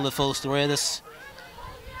doesn't tell the full story of this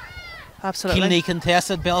absolutely keenly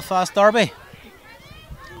contested Belfast derby.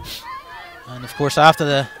 And of course, after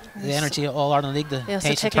the Energia All-Ireland League, the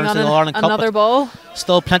tension turns to the All-Ireland Cup. Another ball.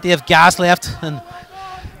 Still plenty of gas left. And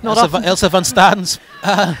Ilse van Staden's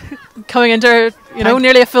coming into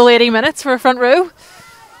nearly a full 80 minutes for a front row.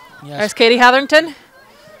 Yes. There's Katie Hetherington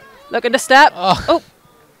looking to step.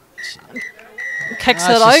 Kicks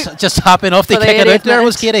it out. Just happy enough to kick it out there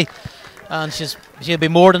was Katie. And she'll be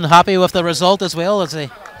more than happy with the result as well, as they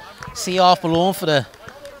see off Malone for the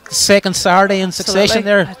second Saturday in succession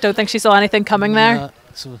there. I don't think she saw anything coming there.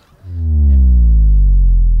 So